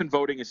finished 4th in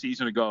voting a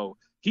season ago.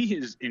 He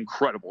is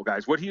incredible,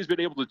 guys. What he has been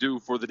able to do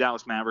for the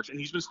Dallas Mavericks, and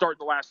he's been starting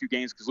the last few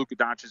games because Luka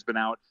Doncic has been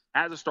out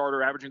as a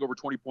starter, averaging over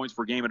 20 points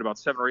per game and about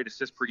 7 or 8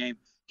 assists per game.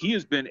 He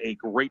has been a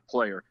great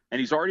player, and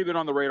he's already been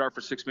on the radar for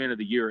Sixth Man of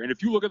the Year. And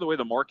if you look at the way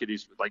the market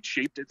is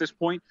shaped at this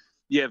point,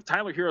 you have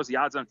Tyler Hero's the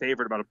odds-on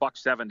favorite, about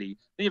 $1.70. Then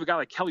you have a guy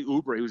like Kelly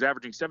Oubre, who's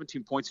averaging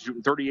 17 points,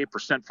 shooting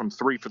 38% from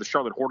 3 for the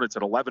Charlotte Hornets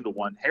at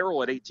 11-1.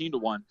 Harrell at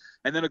 18-1,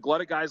 and then a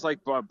glut of guys like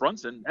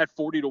Brunson at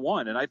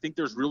 40-1. And I think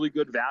there's really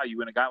good value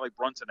in a guy like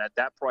Brunson at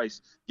that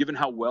price, given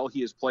how well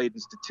he has played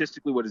and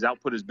statistically what his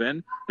output has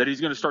been, that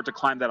he's going to start to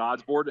climb that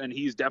odds board, and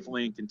he's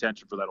definitely in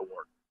contention for that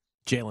award.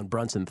 Jalen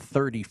Brunson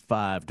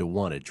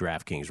 35-1 at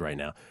DraftKings right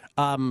now.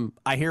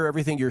 I hear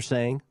everything you're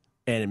saying,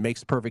 and it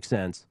makes perfect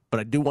sense. But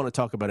I do want to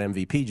talk about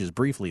MVP just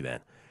briefly then,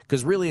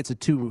 because really it's a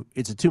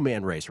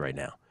two-man race right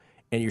now.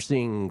 And you're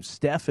seeing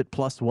Steph at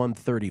plus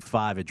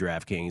 135 at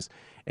DraftKings,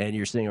 and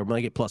you're seeing, or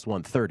might get plus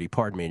 130,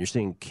 pardon me, and you're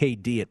seeing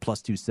KD at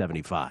plus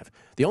 275.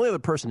 The only other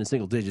person in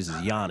single digits is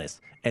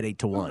Giannis at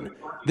 8-1.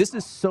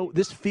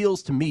 This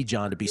feels to me,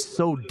 John, to be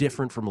so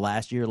different from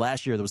last year.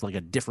 Last year there was like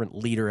a different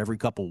leader every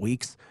couple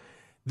weeks.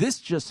 This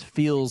just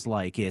feels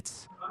like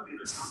it's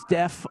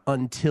Steph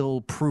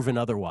until proven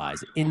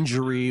otherwise.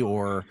 Injury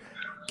or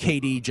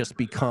KD just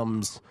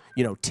becomes,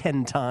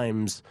 10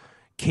 times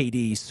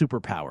KD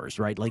superpowers,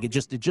 right? Like it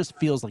just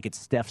feels like it's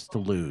Steph's to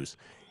lose.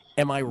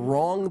 Am I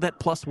wrong that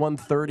plus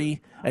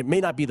 130? It may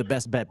not be the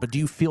best bet, but do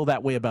you feel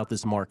that way about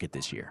this market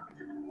this year?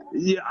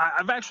 Yeah,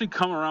 I've actually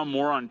come around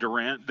more on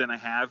Durant than I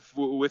have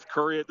with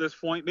Curry at this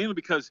point, mainly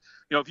because,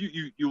 if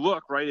you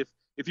look, right,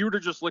 if you were to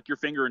just lick your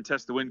finger and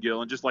test the wind,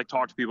 Gil, and just like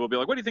talk to people, be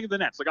like, what do you think of the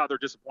Nets? Like, they're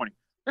disappointing.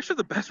 Actually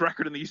the best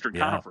record in the Eastern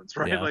Conference,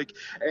 right? Yeah. Like,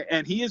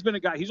 and he has been a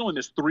guy, he's only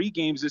missed 3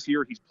 games this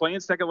year. He's playing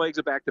second legs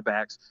of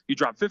back-to-backs. He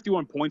dropped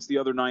 51 points the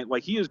other night.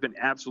 Like, he has been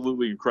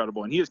absolutely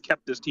incredible, and he has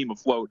kept this team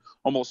afloat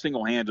almost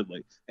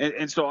single-handedly.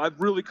 And so I've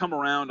really come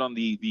around on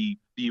the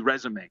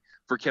resume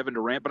for Kevin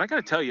Durant. But I got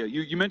to tell you,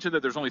 you mentioned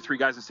that there's only 3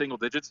 guys in single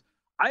digits.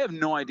 I have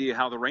no idea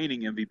how the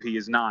reigning MVP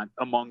is not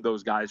among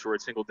those guys who are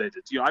at single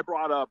digits. I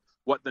brought up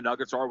what the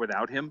Nuggets are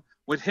without him.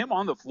 With him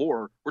on the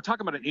floor, we're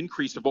talking about an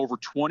increase of over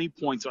 20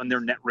 points on their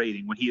net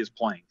rating when he is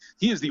playing.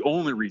 He is the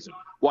only reason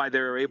why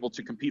they're able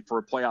to compete for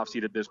a playoff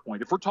seed at this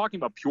point. If we're talking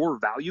about pure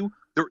value,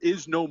 there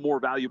is no more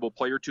valuable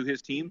player to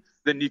his team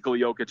than Nikola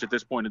Jokic at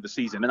this point of the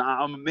season. And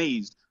I'm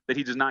amazed that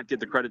he does not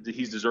get the credit that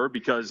he's deserved,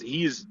 because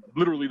he is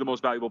literally the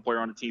most valuable player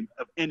on the team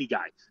of any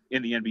guy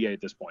in the NBA at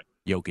this point.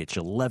 Jokic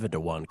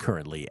 11-1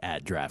 currently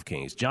at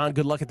DraftKings. John,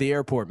 good luck at the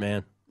airport,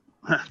 man.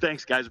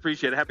 Thanks, guys.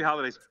 Appreciate it. Happy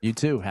holidays. You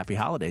too. Happy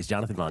holidays.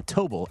 Jonathan Von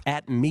Tobel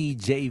at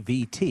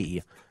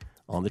MeJVT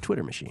on the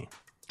Twitter machine.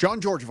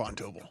 John George Von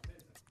Tobel.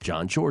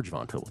 John George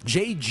Von Tobel.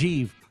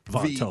 JG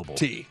Von Tobel.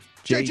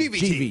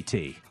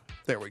 JGVT.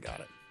 There, we got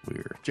it.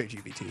 Weird.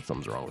 JGVT.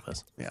 Something's wrong with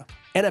us. Yeah.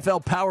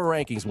 NFL Power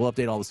Rankings. We'll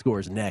update all the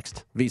scores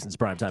next. VSiN's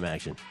Primetime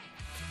Action.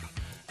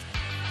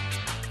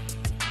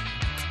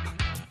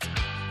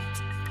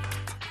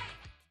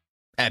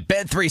 At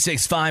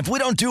Bet365, we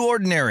don't do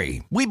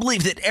ordinary. We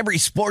believe that every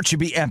sport should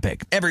be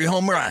epic. Every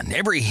home run,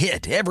 every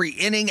hit, every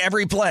inning,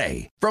 every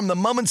play. From the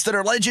moments that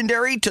are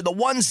legendary to the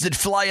ones that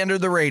fly under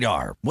the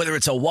radar. Whether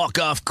it's a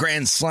walk-off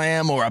grand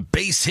slam or a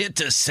base hit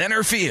to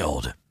center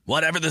field.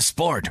 Whatever the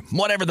sport,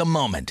 whatever the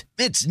moment.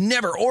 It's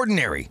never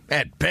ordinary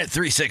at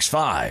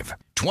Bet365.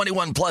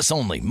 21 plus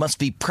only. Must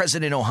be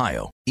present in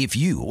Ohio. If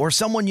you or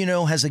someone you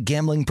know has a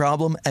gambling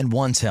problem and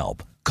wants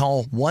help,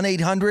 call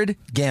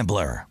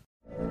 1-800-GAMBLER.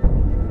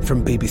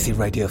 From BBC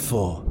Radio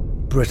 4,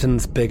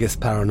 Britain's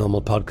biggest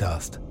paranormal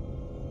podcast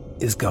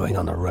is going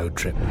on a road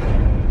trip.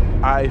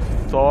 I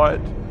thought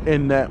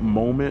in that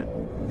moment,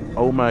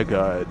 oh my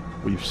God,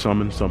 we've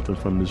summoned something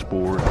from this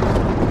board.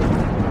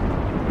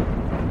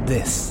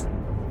 This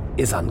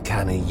is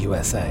Uncanny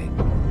USA.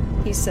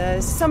 He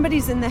says,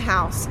 somebody's in the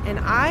house, and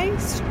I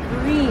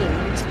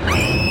screamed.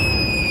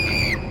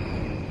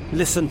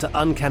 Listen to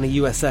Uncanny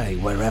USA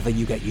wherever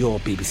you get your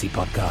BBC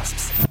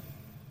podcasts,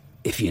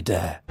 if you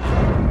dare.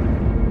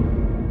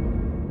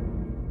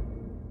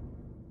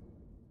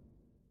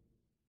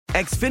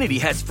 Xfinity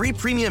has free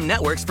premium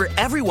networks for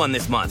everyone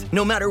this month,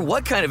 no matter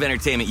what kind of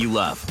entertainment you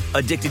love.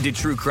 Addicted to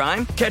true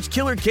crime? Catch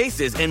killer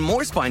cases and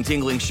more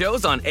spine-tingling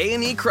shows on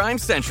A&E Crime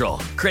Central.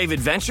 Crave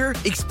adventure?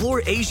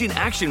 Explore Asian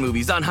action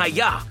movies on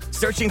Hi-YAH.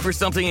 Searching for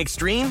something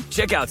extreme?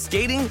 Check out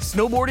skating,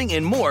 snowboarding,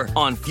 and more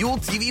on Fuel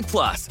TV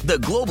Plus, the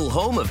global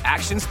home of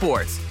action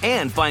sports.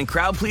 And find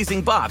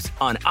crowd-pleasing bops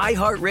on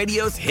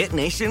iHeartRadio's Hit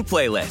Nation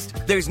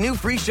playlist. There's new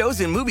free shows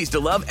and movies to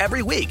love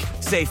every week.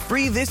 Say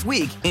free this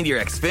week in your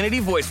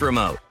Xfinity voice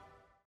remote.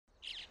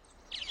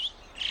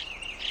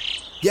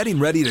 Getting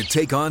ready to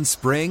take on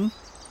spring?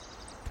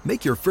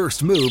 Make your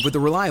first move with the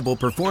reliable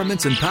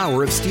performance and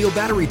power of Steel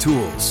battery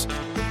tools.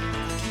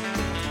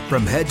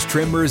 From hedge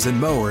trimmers and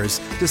mowers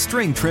to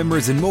string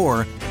trimmers and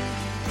more,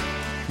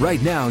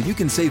 right now you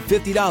can save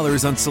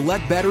 $50 on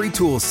select battery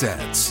tool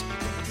sets.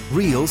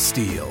 Real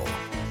Steel.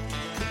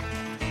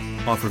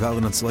 Offer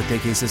valid on select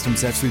AK system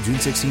sets through June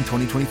 16,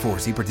 2024.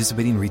 See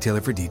participating retailer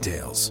for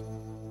details.